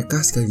karena mereka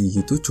sikat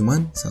gigi itu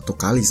cuman 1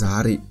 kali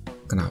sehari.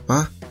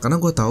 Kenapa?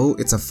 Karena gue tahu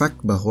it's a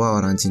fact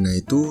bahwa orang Cina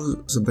itu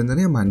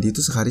sebenarnya mandi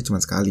itu sehari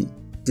cuma sekali.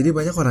 Jadi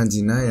banyak orang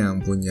Cina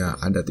yang punya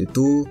adat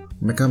itu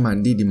mereka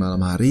mandi di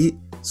malam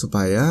hari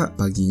supaya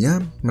paginya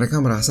mereka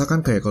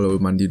merasakan kayak kalau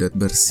mandi udah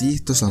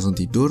bersih terus langsung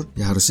tidur,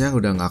 ya harusnya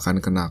udah gak akan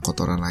kena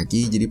kotoran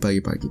lagi. Jadi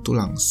pagi-pagi itu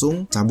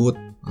langsung cabut,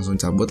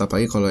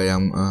 apalagi kalau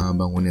yang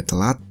bangunnya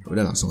telat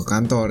udah langsung ke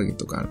kantor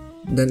gitu kan.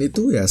 Dan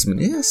itu ya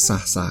sebenarnya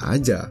sah-sah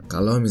aja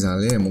kalau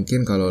misalnya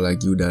mungkin kalau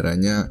lagi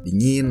udaranya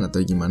dingin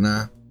atau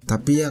gimana.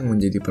 Tapi yang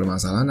menjadi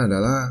permasalahan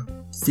adalah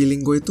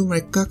feeling gue itu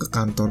mereka ke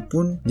kantor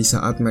pun di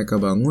saat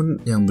mereka bangun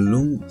yang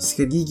belum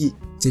sikat gigi.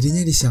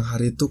 Jadinya di siang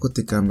hari itu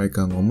ketika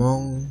mereka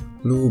ngomong,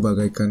 lu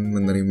bagaikan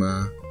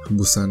menerima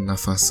hembusan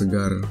nafas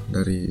segar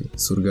dari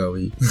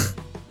surgawi.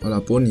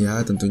 Walaupun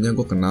ya tentunya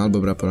gue kenal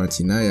beberapa orang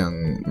Cina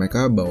yang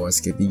mereka bawa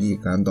sikat gigi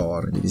ke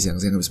kantor. Jadi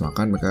siang-siang habis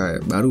makan mereka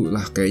baru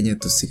lah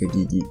kayaknya tuh sikat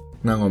gigi.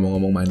 Nah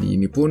ngomong-ngomong mandi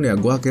ini pun ya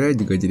gue akhirnya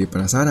juga jadi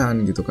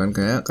penasaran gitu kan.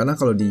 Karena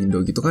kalau di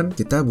Indo gitu kan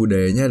kita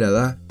budayanya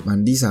adalah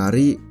mandi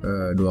sehari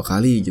 2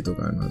 kali gitu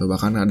kan. Atau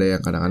bahkan ada yang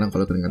kadang-kadang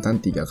kalau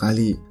keringetan 3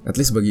 kali. At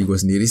least bagi gue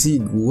sendiri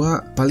sih gue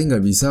paling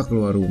gak bisa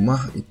keluar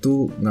rumah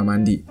itu gak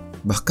mandi.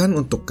 Bahkan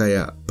untuk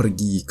kayak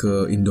pergi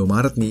ke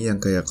Indomaret nih yang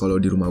kayak kalau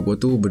di rumah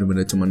gue tuh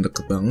bener-bener cuman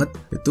deket banget,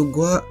 itu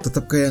gue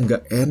tetap kayak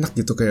nggak enak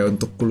gitu kayak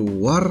untuk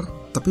keluar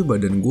tapi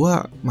badan gue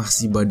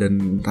masih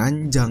badan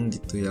ranjang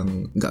gitu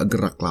yang nggak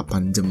gerak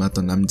 8 jam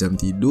atau 6 jam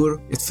tidur.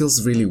 It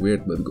feels really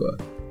weird buat gue.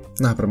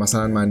 Nah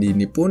permasalahan mandi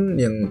ini pun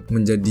yang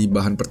menjadi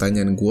bahan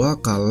pertanyaan gue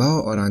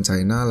kalau orang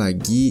China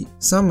lagi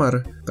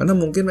summer. Karena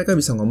mungkin mereka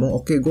bisa ngomong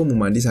oke, gue mau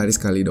mandi sehari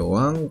sekali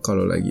doang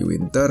kalau lagi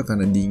winter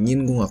karena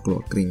dingin gue gak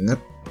keluar keringet.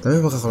 Tapi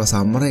apakah kalau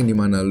summer yang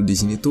dimana lu di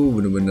sini tuh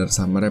bener-bener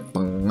summernya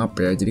pengap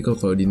ya. Jadi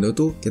kalau di Indo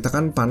tuh kita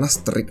kan panas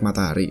terik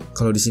matahari.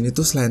 Kalau di sini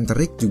tuh selain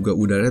terik juga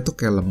udaranya tuh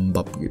kayak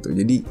lembab gitu.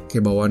 Jadi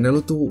kayak bawaannya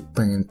lu tuh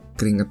pengen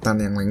keringetan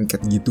yang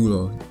lengket gitu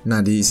loh. Nah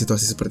di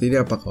situasi seperti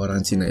ini apakah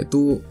orang Cina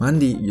itu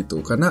mandi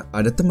gitu? Karena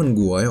ada temen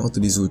gue yang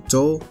waktu di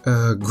Suzhou,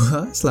 gue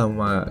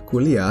selama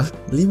kuliah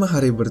 5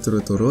 hari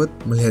berturut-turut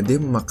melihat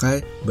dia memakai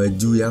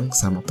baju yang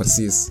sama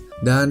persis.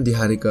 Dan di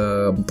hari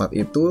keempat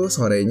itu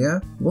sorenya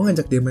gue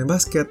ngajak dia main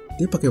basket,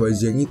 dia pakai baju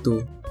yang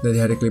itu. Dan di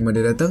hari kelima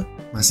dia datang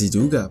masih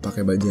juga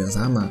pakai baju yang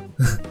sama.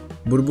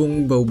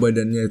 Berhubung bau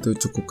badannya itu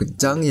cukup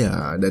kencang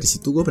ya, dari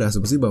situ gue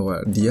berasumsi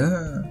bahwa dia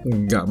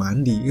nggak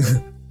mandi.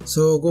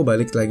 So gue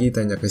balik lagi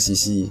tanya ke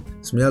Sisi,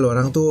 sebenarnya lo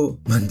orang tuh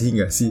mandi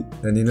nggak sih?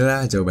 Dan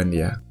inilah jawaban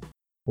dia.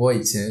 我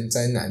以前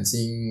在南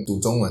京读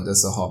中文的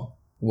时候，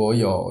我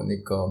有那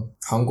个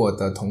韩国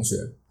的同学，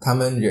他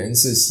们人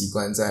是习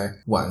惯在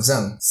晚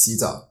上洗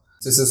澡，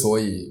就是所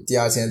以第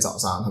二天早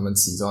上他们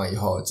起床以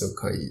后就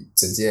可以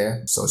直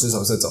接手是走，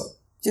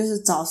就是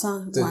早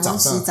上晚上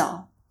洗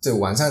澡，对，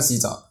晚上洗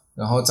澡，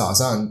然后早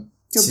上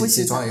就不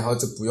洗澡起床以后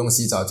就不用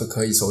洗澡就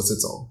可以手是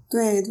走。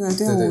对，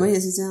我们也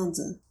是这样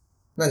子。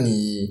那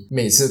你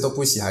每次都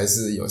不洗还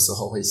是有时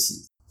候会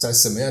洗？在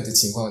什么样的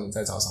情况你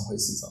在早上会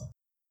洗澡？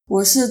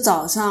我是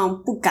早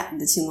上不赶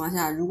的情况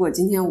下，如果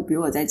今天比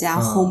如我在家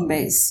home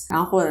base，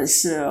然后或者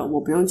是我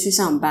不用去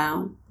上班，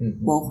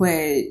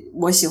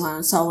我喜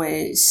欢稍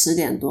微10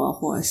点多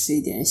或者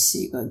11点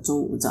洗一个中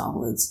午澡，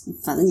或者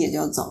反正也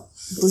叫早，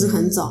不是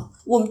很早。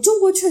我们中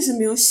国确实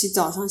没有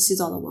早上洗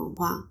澡的文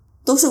化，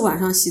都是晚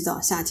上洗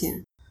澡，夏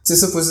天。这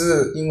是不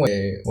是因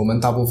为我们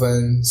大部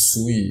分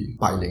属于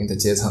白领的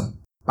阶层，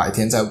白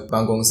天在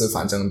办公室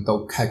反正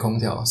都开空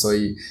调，所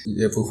以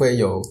也不会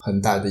有很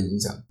大的影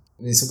响？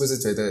你是不是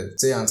觉得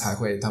这样才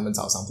会他们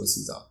早上不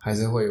洗澡，还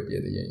是会有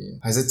别的原因，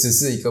还是只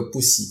是一个不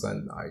习惯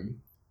而已？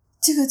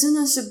这个真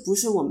的是不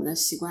是我们的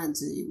习惯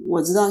之一。我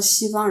知道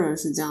西方人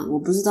是这样，我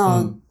不知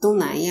道东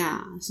南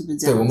亚是不是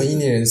这样。对，我们印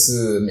尼人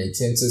是每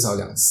天至少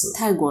2次。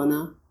泰国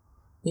呢？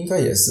应该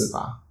也是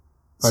吧，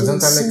反正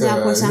在那新加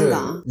坡、香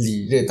港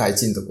离热带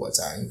近的国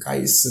家，应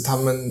该是他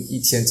们一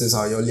天至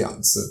少有2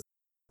次。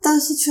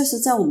但是确实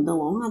在我们的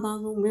文化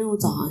当中没有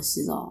早上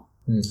洗澡。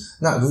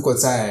那如果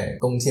在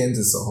冬天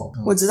的时候，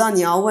我知道你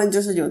要问，就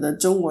是有的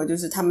中国就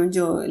是他们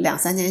就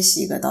2-3天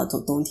洗一个到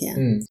冬天。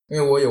因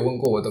为我有问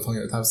过我的朋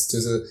友，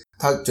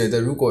他觉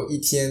得如果一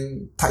天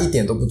他一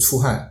点都不出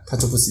汗，他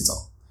就不洗澡。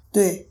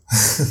对。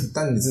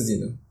但你自己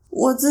呢？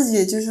我自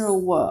己就是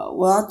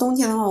我要冬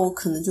天的话，我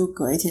可能就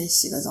隔一天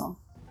洗个澡。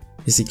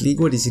Basically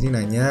gue di sini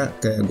nanya,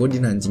 kayak gue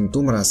di Nanjing tuh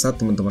merasa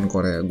teman-teman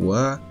Korea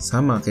gue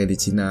sama kayak di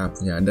Cina,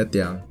 punya adat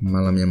yang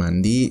malamnya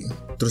mandi,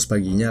 terus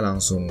paginya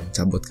langsung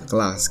cabut ke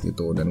kelas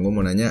gitu. Dan gue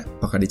mau nanya,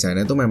 apakah di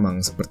China itu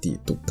memang seperti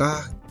itu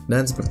kah?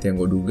 Dan seperti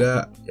yang gue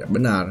duga, ya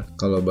benar.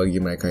 Kalau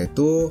bagi mereka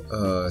itu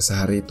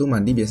sehari itu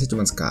mandi biasanya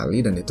cuma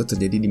sekali dan itu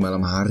terjadi di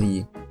malam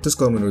hari. Terus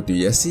kalau menurut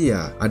dia sih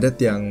ya adat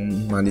yang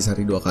mandi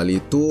sehari 2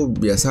 kali itu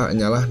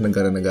biasanya lah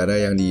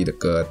negara-negara yang di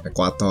dekat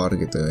ekuator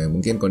gitu ya.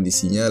 Mungkin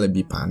kondisinya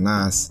lebih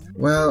panas.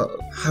 Well,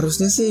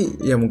 harusnya sih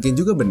ya mungkin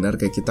juga benar,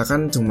 kayak kita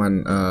kan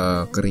cuman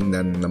kering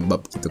dan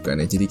lembab gitu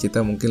kan ya. Jadi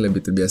kita mungkin lebih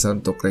terbiasa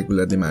untuk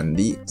regularly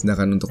mandi.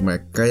 Sedangkan untuk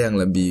mereka yang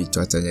lebih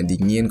cuacanya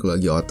dingin, kalau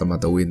lagi autumn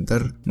atau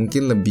winter,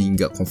 mungkin lebih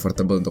nggak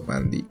comfortable untuk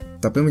mandi.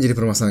 Tapi menjadi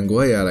permasalahan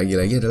gue ya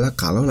lagi-lagi adalah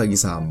kalau lagi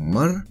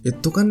summer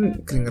itu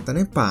kan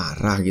keringetannya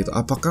parah gitu.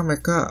 Apakah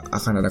mereka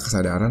akan ada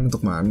kesadaran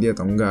untuk mandi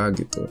atau enggak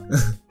gitu?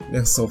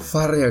 Yang so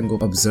far yang gue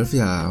observe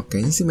ya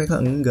kayaknya sih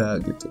mereka enggak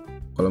gitu.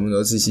 Kalau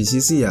menurut Sisi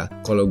sih ya,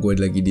 kalau gue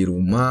lagi di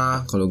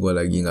rumah, kalau gue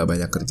lagi gak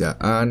banyak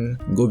kerjaan,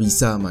 gue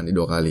bisa mandi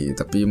 2 kali.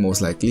 Tapi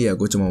most likely ya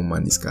gue cuma mau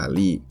mandi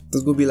sekali.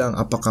 Terus gue bilang,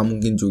 apakah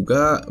mungkin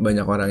juga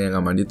banyak orang yang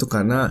gak mandi itu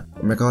karena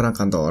mereka orang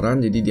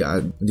kantoran, jadi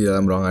di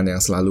dalam ruangan yang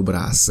selalu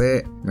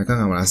ber-AC, mereka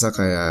gak merasa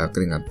kayak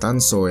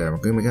keringetan, so ya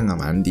mungkin mereka gak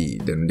mandi.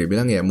 Dan dia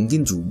bilang ya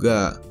mungkin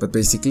juga, but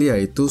basically ya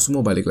itu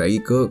semua balik lagi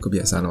ke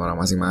kebiasaan orang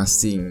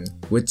masing-masing,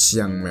 which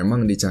yang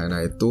memang di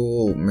China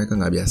itu mereka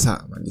gak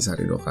biasa mandi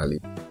sehari 2 kali.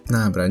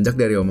 Nah, beranjak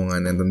dari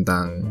omongan yang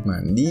tentang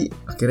mandi,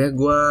 akhirnya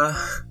gue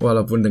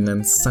walaupun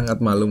dengan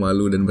sangat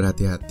malu-malu dan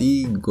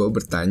berhati-hati, gue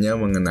bertanya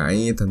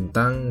mengenai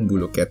tentang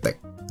bulu ketek.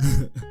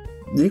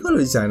 Jadi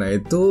kalau di China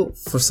itu,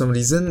 for some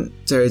reason,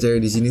 cewek-cewek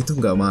di sini tuh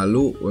nggak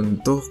malu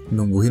untuk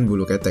numbuhin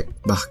bulu ketek.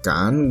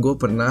 Bahkan gue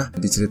pernah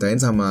diceritain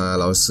sama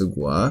lause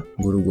gue,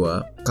 guru gue,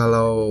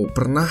 kalau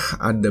pernah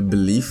ada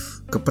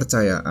belief,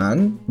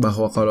 kepercayaan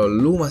bahwa kalau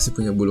lu masih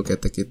punya bulu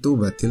ketek itu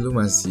berarti lu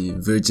masih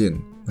virgin,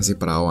 masih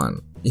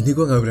perawan. Ini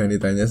gue nggak berani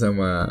tanya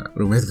sama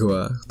roommate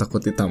gue,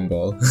 takut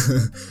ditampol.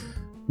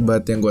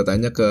 But yang gue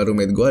tanya ke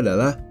roommate gue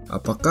adalah,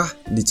 apakah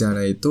di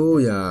China itu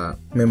ya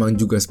memang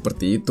juga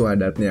seperti itu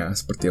adatnya,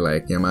 seperti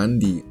layaknya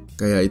mandi.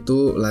 Kayak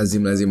itu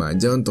lazim-lazim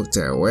aja untuk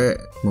cewek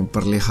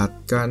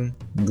memperlihatkan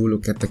bulu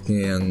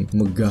keteknya yang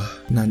megah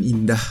nan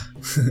indah.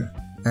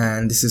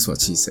 And this is what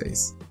she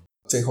says.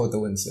 最后的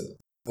问题了，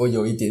我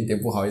有一点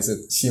点不好意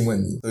思询问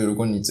你，所以如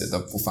果你觉得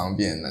不方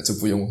便，那就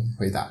不用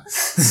回答。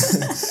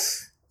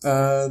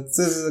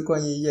这是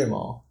关于腋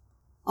毛。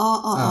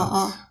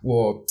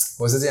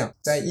我是这样，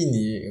在印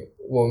尼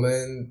我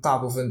们大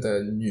部分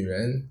的女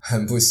人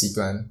很不习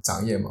惯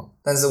长腋毛，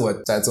但是我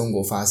在中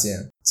国发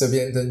现这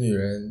边的女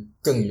人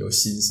更有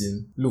信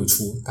心露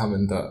出她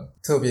们的，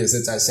特别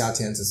是在夏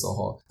天的时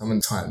候，她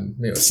们穿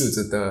没有袖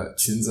子的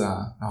裙子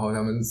啊，然后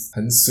她们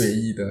很随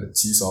意的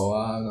举手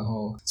啊，然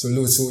后就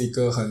露出一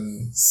个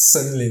很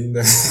森林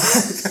的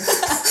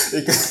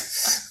一个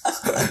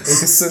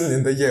森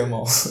林的腋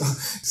毛。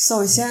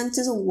首先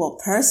就是我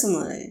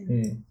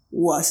personally，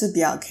我是比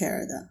较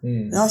care 的，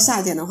然后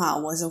夏天的话，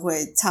我是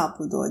会差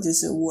不多，就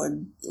是我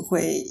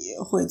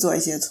会做一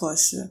些措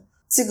施，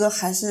这个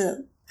还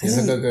是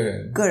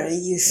个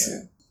人意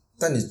识。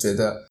但你觉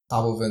得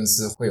大部分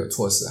是会有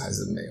措施还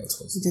是没有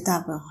措施？我觉得大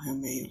部分好像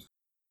没有。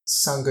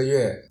上个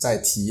月在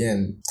体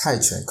验泰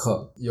拳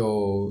课，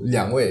有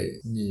2位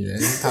女人，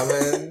她们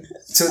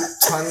就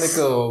穿那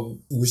个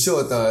无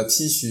袖的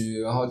T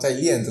恤，然后在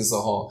练的时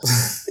候，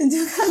你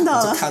就看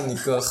到了，就看一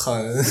个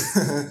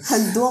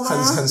很多吗？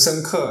很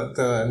深刻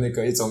的那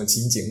个一种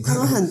情景。他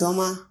们很多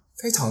吗？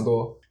非常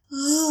多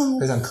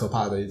非常可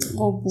怕的一种。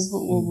我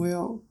不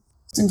用。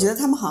你觉得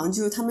他们好像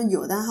就是他们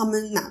有，但他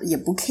们也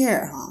不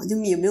care 哈，就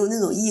也没有那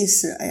种意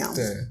识。哎呀，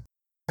对，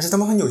而且他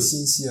们很有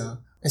心系啊。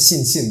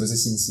信不是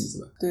心系是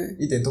吧？对，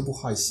一点都不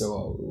害羞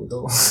啊，我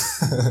都不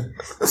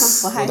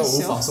害羞，我都无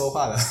法说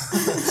话了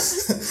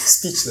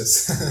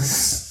，speechless。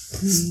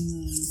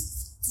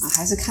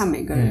还是看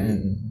每个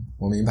人，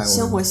我明白，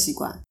生活习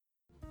惯。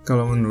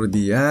Kalau menurut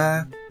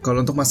dia,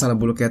 kalau untuk masalah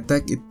bulu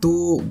ketek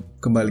itu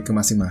kembali ke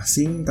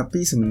masing-masing,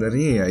 tapi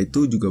sebenarnya ya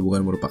itu juga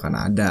bukan merupakan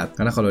adat.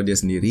 Karena kalau dia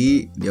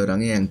sendiri, dia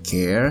orangnya yang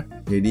care,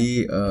 jadi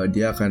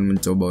dia akan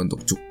mencoba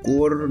untuk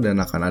cukur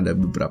dan akan ada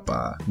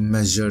beberapa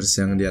measures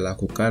yang dia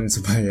lakukan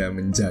supaya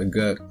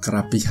menjaga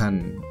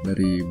kerapihan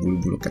dari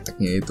bulu-bulu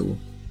keteknya itu.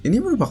 Ini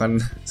merupakan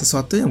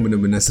sesuatu yang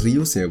benar-benar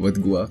serius ya buat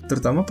gue.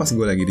 Terutama pas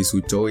gue lagi di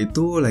Suzhou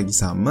itu lagi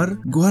summer,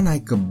 gue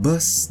naik ke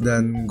bus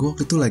dan gue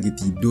waktu itu lagi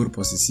tidur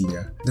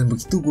posisinya. Dan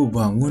begitu gue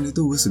bangun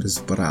itu gue sudah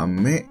super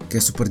rame,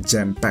 kayak super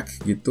jam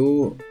pack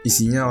gitu.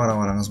 Isinya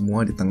orang-orang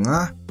semua di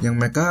tengah yang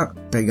mereka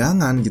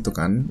pegangan gitu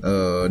kan,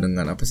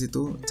 dengan apa sih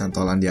tuh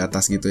cantolan di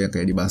atas gitu yang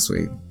kayak di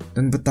busway.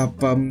 Dan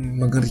betapa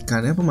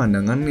mengerikannya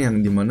pemandangan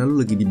yang dimana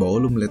lu lagi di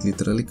bawah, lu melihat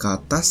literally ke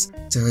atas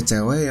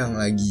cewek-cewek yang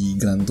lagi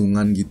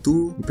gelantungan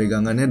gitu,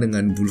 dipegangannya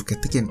dengan bulu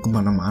ketek yang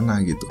kemana-mana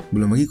gitu.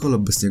 Belum lagi kalau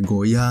busnya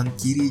goyang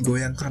kiri,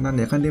 goyang kanan,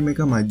 ya kan dia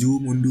mereka maju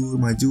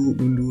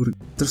mundur.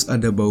 Terus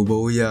ada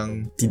bau-bau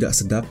yang tidak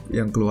sedap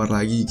yang keluar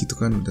lagi gitu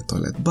kan, udah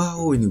toilet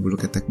bau, ini bulu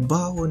ketek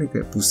bau nih,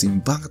 kayak pusing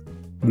banget.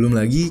 Belum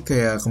lagi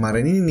kayak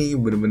kemarin ini nih,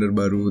 bener-bener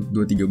baru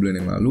 2-3 bulan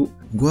yang lalu,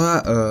 gue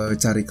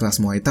cari kelas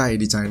Muay Thai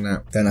di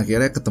China. Dan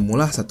akhirnya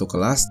ketemulah satu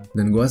kelas,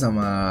 dan gue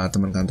sama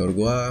teman kantor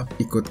gue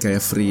ikut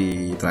kayak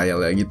free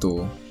trial ya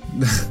gitu.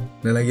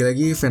 Dan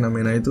lagi-lagi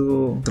fenomena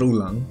itu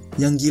terulang.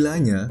 Yang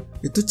gilanya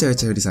itu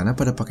cewek-cewek di sana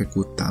pada pakai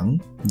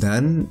kutang,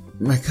 dan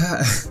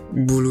mereka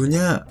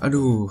bulunya,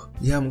 aduh,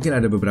 ya mungkin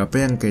ada beberapa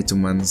yang kayak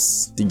cuman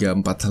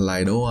 3-4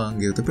 helai doang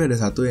gitu, tapi ada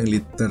satu yang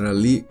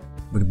literally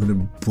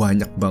bener-bener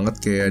banyak banget,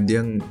 kayak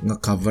dia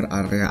nge-cover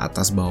area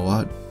atas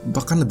bawah,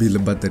 bahkan lebih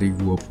lebat dari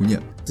gua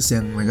punya.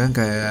 Terus yang mereka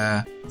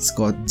kayak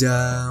squat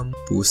jump,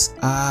 push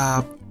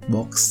up,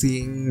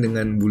 boxing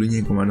dengan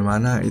bulunya yang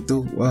kemana-mana,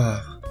 itu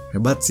wah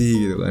hebat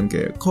sih gitu kan.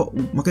 Kayak kok,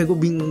 makanya gue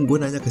bingung, gue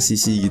nanya ke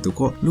Sisi gitu,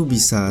 kok lu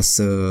bisa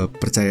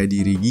sepercaya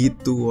diri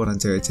gitu orang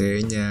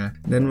cewek-ceweknya.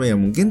 Dan ya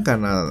mungkin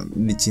karena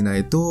di Cina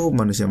itu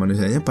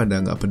manusia-manusianya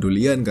pada gak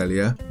pedulian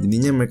kali ya,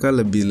 jadinya mereka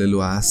lebih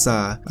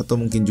leluasa. Atau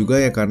mungkin juga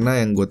ya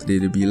karena yang gue tadi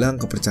bilang,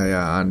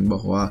 kepercayaan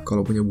bahwa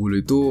kalau punya bulu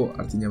itu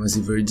artinya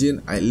masih virgin.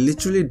 I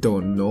literally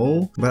don't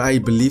know, but I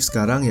believe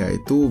sekarang ya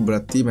itu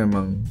berarti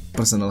memang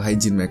personal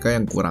hygiene mereka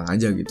yang kurang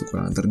aja gitu,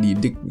 kurang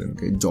terdidik dan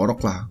kayak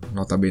jorok lah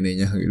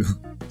notabene-nya gitu.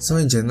 So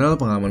in general,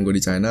 pengalaman gue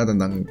di China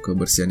tentang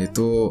kebersihan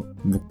itu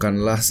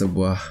bukanlah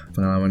sebuah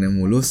pengalaman yang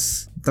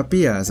mulus.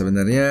 Tapi ya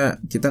sebenarnya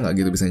kita nggak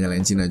gitu bisa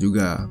nyalain Cina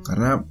juga,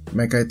 karena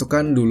mereka itu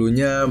kan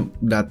dulunya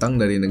datang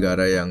dari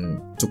negara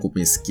yang cukup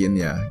miskin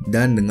ya,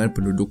 dan dengan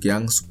penduduk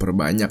yang super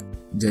banyak.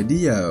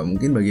 Jadi ya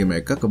mungkin bagi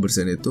mereka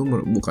kebersihan itu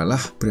bukanlah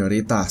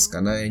prioritas,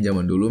 karena yang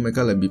zaman dulu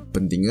mereka lebih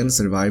pentingin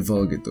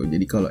survival gitu.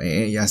 Jadi kalau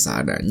ya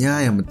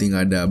seadanya, yang penting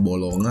ada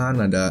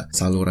bolongan, ada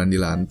saluran di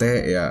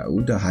lantai, ya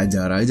udah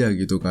hajar aja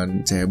gitu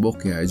kan.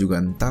 Cebok ya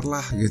juga ntar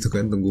lah gitu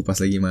kan, tunggu pas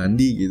lagi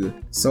mandi gitu.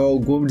 So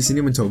gue di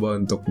sini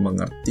mencoba untuk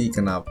mengerti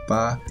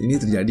kenapa ini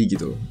terjadi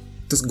gitu.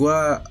 Terus gue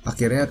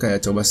akhirnya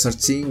kayak coba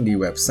searching di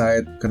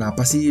website,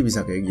 kenapa sih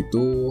bisa kayak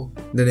gitu.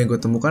 Dan yang gue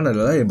temukan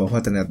adalah ya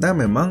bahwa ternyata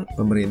memang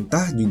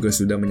pemerintah juga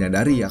sudah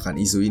menyadari akan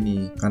isu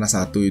ini. Karena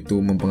satu itu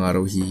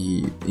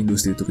mempengaruhi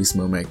industri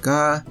turisme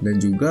mereka,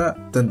 dan juga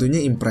tentunya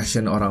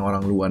impression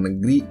orang-orang luar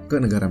negeri ke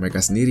negara mereka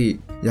sendiri.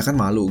 Ya kan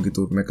malu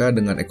gitu, mereka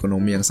dengan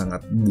ekonomi yang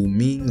sangat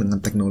booming, dengan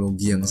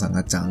teknologi yang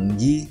sangat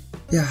canggih.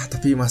 Ya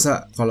tapi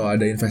masa kalau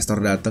ada investor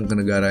datang ke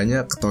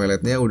negaranya, ke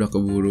toiletnya udah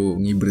keburu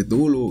ngibrit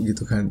dulu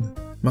gitu kan.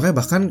 Makanya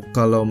bahkan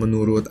kalau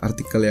menurut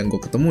artikel yang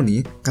gue ketemu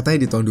nih, katanya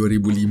di tahun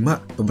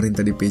 2005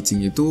 pemerintah di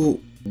Beijing itu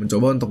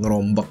mencoba untuk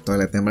ngerombak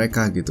toiletnya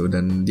mereka gitu,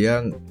 dan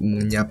dia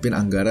nyiapin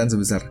anggaran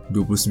sebesar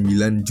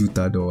 $29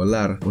 juta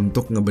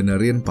untuk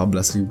ngebenerin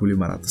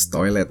 14.500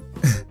 toilet.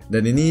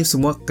 Dan ini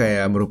semua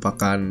kayak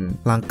merupakan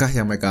langkah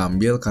yang mereka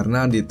ambil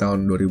karena di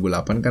tahun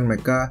 2008 kan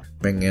mereka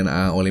pengen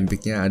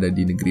Olimpiknya ada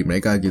di negeri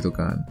mereka gitu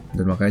kan.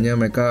 Dan makanya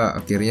mereka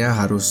akhirnya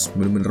harus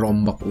bener-bener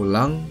rombak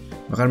ulang.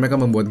 Bahkan mereka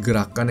membuat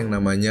gerakan yang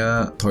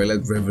namanya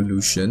Toilet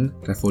Revolution,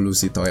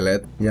 revolusi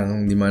toilet,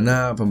 yang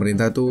dimana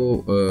pemerintah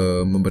tuh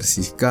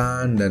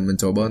membersihkan dan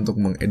mencoba untuk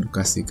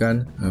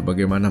mengedukasikan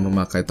bagaimana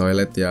memakai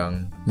toilet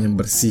yang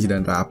bersih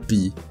dan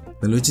rapi.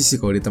 Dan lucu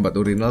sih kalau di tempat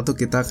urinal tuh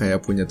kita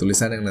kayak punya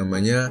tulisan yang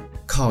namanya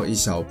Kao I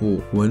Xiao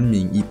Bu,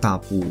 Wenming I Ta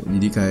Bu.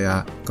 Jadi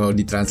kayak kalau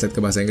ditranslate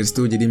ke bahasa Inggris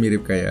tuh jadi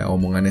mirip kayak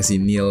omongannya si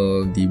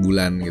Neil di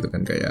Bulan gitu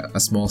kan, kayak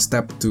a small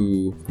step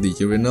to the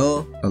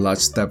urinal, a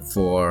large step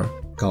for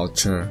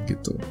culture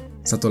gitu.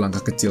 Satu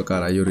langkah kecil ke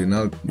arah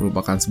urinal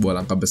merupakan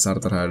sebuah langkah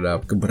besar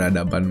terhadap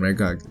keberadaban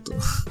mereka gitu.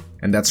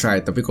 And that's right,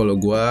 tapi kalau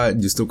gue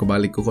justru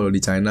kebalik, kalau di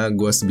China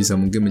gue sebisa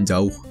mungkin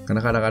menjauh. Karena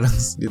kadang-kadang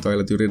di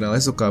toilet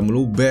urinalnya suka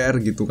meluber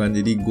gitu kan.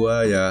 Jadi gue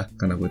ya,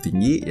 karena gue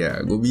tinggi,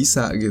 ya gue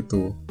bisa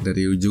gitu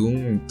dari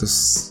ujung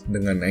terus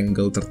dengan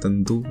angle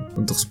tertentu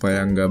untuk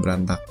supaya nggak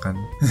berantakan.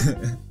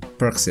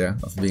 Perks ya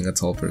of being a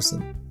tall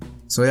person.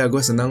 So ya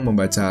gue senang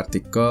membaca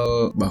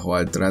artikel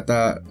bahwa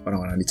ternyata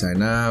orang-orang di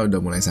China udah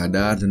mulai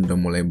sadar dan udah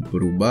mulai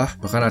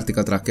berubah. Bahkan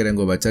artikel terakhir yang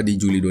gue baca di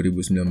Juli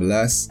 2019,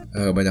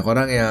 banyak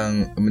orang yang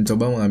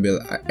mencoba mengambil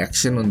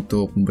action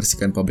untuk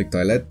membersihkan public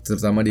toilet,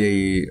 terutama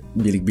di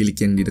bilik-bilik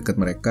yang di dekat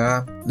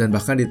mereka. Dan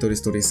bahkan di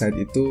turis-turis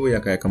site itu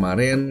ya kayak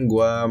kemarin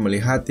gue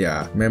melihat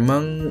ya,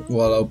 memang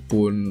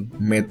walaupun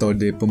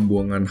metode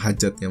pembuangan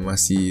hajatnya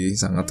masih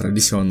sangat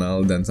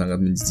tradisional dan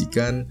sangat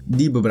menjijikan,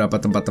 di beberapa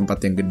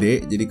tempat-tempat yang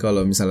gede, jadi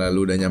kalau misalnya lu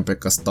udah nyampe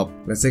ke stop,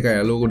 let's say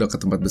kayak lu udah ke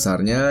tempat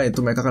besarnya,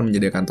 itu mereka akan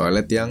menyediakan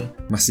toilet yang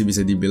masih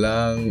bisa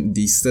dibilang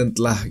decent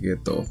lah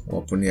gitu.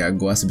 Walaupun ya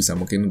gue sebisa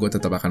mungkin gue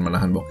tetap akan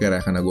menahan boker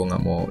ya, karena gue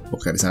nggak mau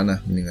boker di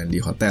sana, mendingan di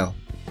hotel.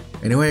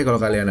 Anyway, kalau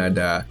kalian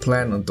ada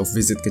plan untuk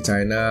visit ke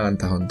China,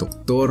 entah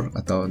untuk tour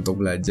atau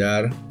untuk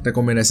belajar,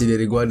 rekomendasi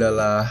dari gue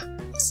adalah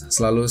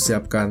selalu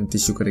siapkan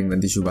tisu kering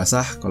dan tisu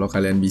basah. Kalau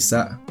kalian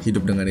bisa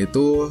hidup dengan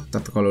itu,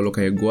 tapi kalau lu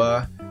kayak gue,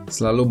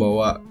 selalu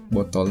bawa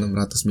botol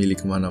 600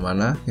 ml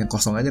kemana-mana, yang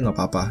kosong aja nggak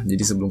apa-apa.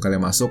 Jadi sebelum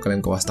kalian masuk, kalian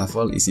ke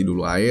wastafel, isi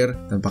dulu air,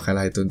 dan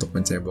pakailah itu untuk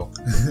mencebok.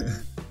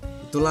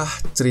 Itulah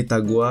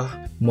cerita gue,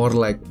 more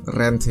like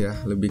rant ya,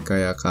 lebih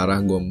kayak ke arah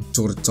gue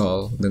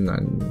curcol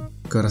dengan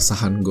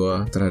keresahan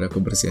gue terhadap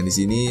kebersihan di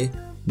sini.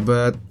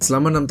 But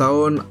selama 6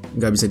 tahun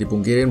gak bisa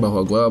dipungkirin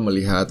bahwa gue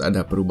melihat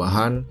ada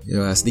perubahan.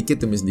 Ya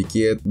sedikit demi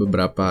sedikit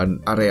beberapa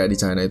area di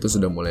China itu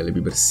sudah mulai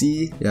lebih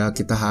bersih. Ya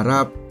kita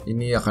harap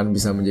ini akan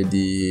bisa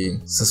menjadi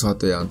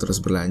sesuatu yang terus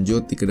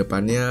berlanjut di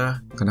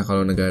kedepannya. Karena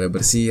kalau negara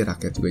bersih,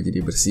 rakyat juga jadi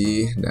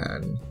bersih.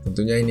 Dan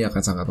tentunya ini akan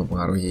sangat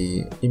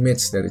mempengaruhi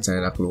image dari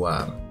China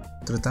keluar.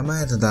 Terutama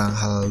tentang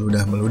hal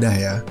ludah-meludah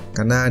ya.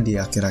 Karena di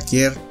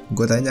akhir-akhir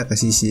gue tanya ke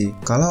Sisi,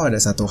 kalau ada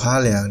satu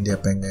hal yang dia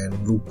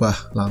pengen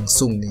rubah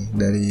langsung nih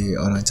dari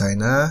orang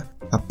China,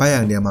 apa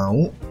yang dia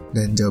mau?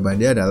 Dan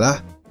jawaban dia adalah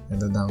yang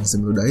tentang si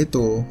meludah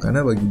itu.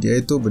 Karena bagi dia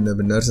itu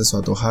benar-benar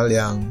sesuatu hal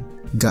yang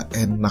gak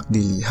enak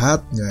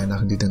dilihat, gak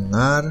enak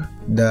didengar,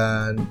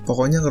 dan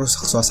pokoknya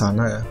ngerusak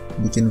suasana ya.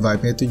 Bikin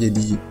vibe-nya itu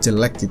jadi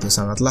jelek gitu,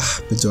 sangatlah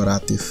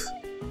pejoratif.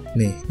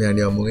 Nih, yang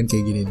dia omongin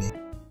kayak gini nih.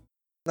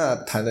 那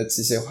谈的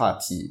这些话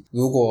题，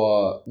如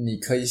果你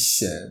可以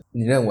选，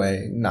你认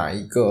为哪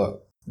一个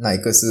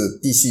是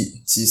必须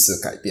及时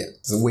改变，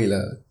是为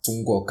了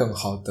中国更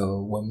好的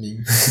文明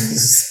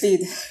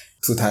？Speed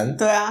吐痰，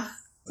对啊，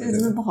这个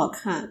真的不好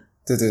看。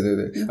对，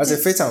而且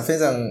非常非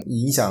常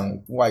影响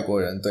外国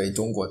人对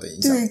中国的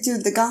影响。对，就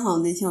刚好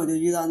那天我就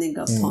遇到那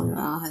个朋友，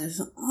然后他就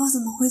说怎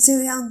么会这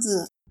个样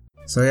子？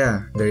 So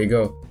yeah, there you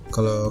go.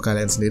 Kalau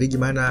kalian sendiri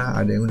gimana?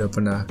 Ada yang udah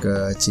pernah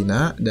ke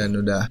Cina dan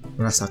udah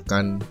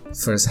merasakan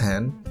first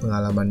hand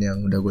pengalaman yang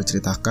udah gue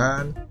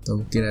ceritakan?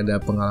 Atau mungkin ada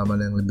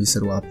pengalaman yang lebih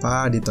seru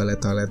apa di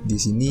toilet-toilet di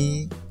sini?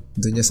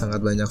 Tentunya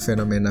sangat banyak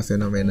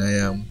fenomena-fenomena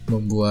yang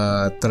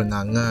membuat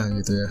ternganga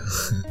gitu ya.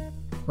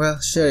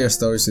 Well, share your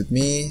stories with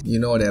me.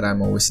 You know that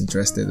I'm always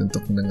interested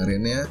untuk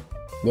mendengerinnya.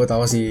 Gue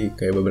tahu sih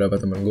kayak beberapa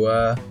teman gue,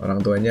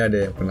 orang tuanya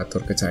ada yang pernah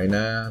tur ke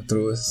China,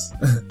 terus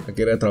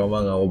akhirnya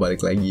trauma gak mau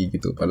balik lagi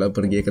gitu. Padahal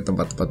pergi ke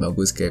tempat-tempat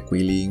bagus kayak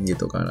Guilin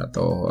gitu kan,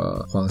 atau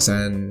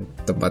Huangshan,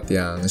 tempat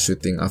yang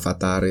syuting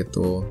Avatar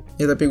itu.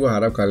 Ya tapi gue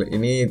harap kali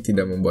ini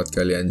tidak membuat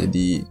kalian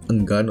jadi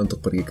enggan untuk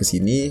pergi ke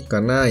sini,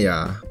 karena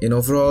ya in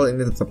overall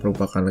ini tetap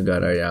merupakan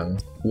negara yang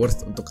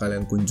worth untuk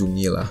kalian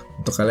kunjungi lah.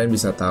 Untuk kalian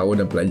bisa tahu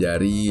dan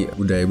pelajari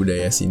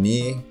budaya-budaya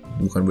sini.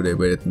 Bukan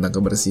budaya-budaya tentang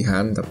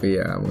kebersihan, tapi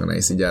ya mengenai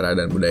sejarah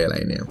dan budaya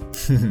lainnya.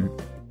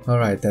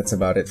 Alright, that's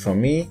about it from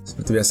me.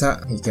 Seperti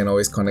biasa, you can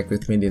always connect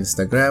with me di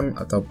Instagram,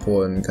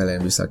 ataupun kalian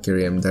bisa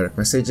kirim direct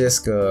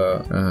messages ke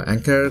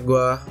Anchor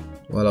gue.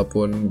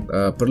 Walaupun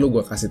perlu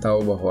gue kasih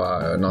tahu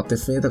bahwa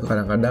notifnya itu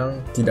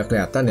kadang-kadang tidak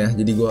kelihatan ya,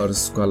 jadi gue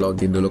harus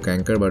login dulu ke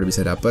Anchor baru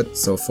bisa dapet.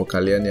 So for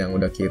kalian yang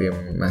udah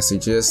kirim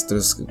messages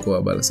terus gue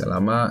balasnya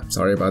lama,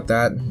 sorry about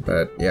that,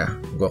 but yeah,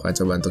 gue akan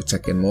coba untuk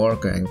check in more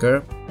ke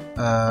Anchor.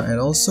 And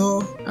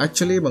also,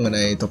 actually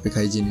mengenai topik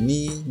hygiene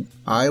ini,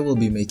 I will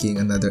be making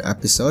another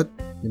episode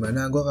di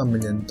mana gue akan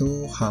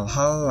menyentuh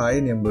hal-hal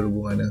lain yang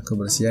berhubungan dengan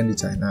kebersihan di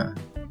China.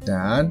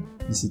 Dan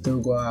di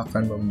situ gue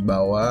akan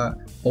membawa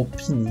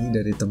opini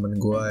dari temen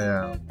gue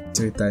yang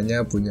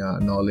ceritanya punya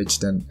knowledge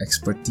dan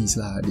expertise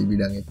lah di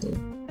bidang itu.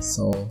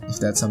 So,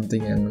 if that's something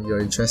yang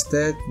you're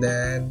interested,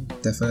 then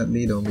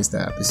definitely don't miss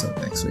the episode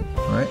next week,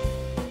 alright?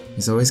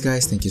 As always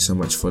guys, thank you so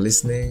much for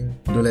listening.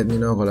 Do let me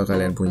know kalau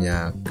kalian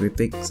punya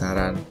kritik,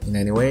 saran. In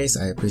any ways,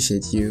 I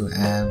appreciate you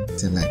and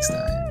till next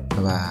time.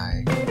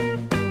 Bye-bye.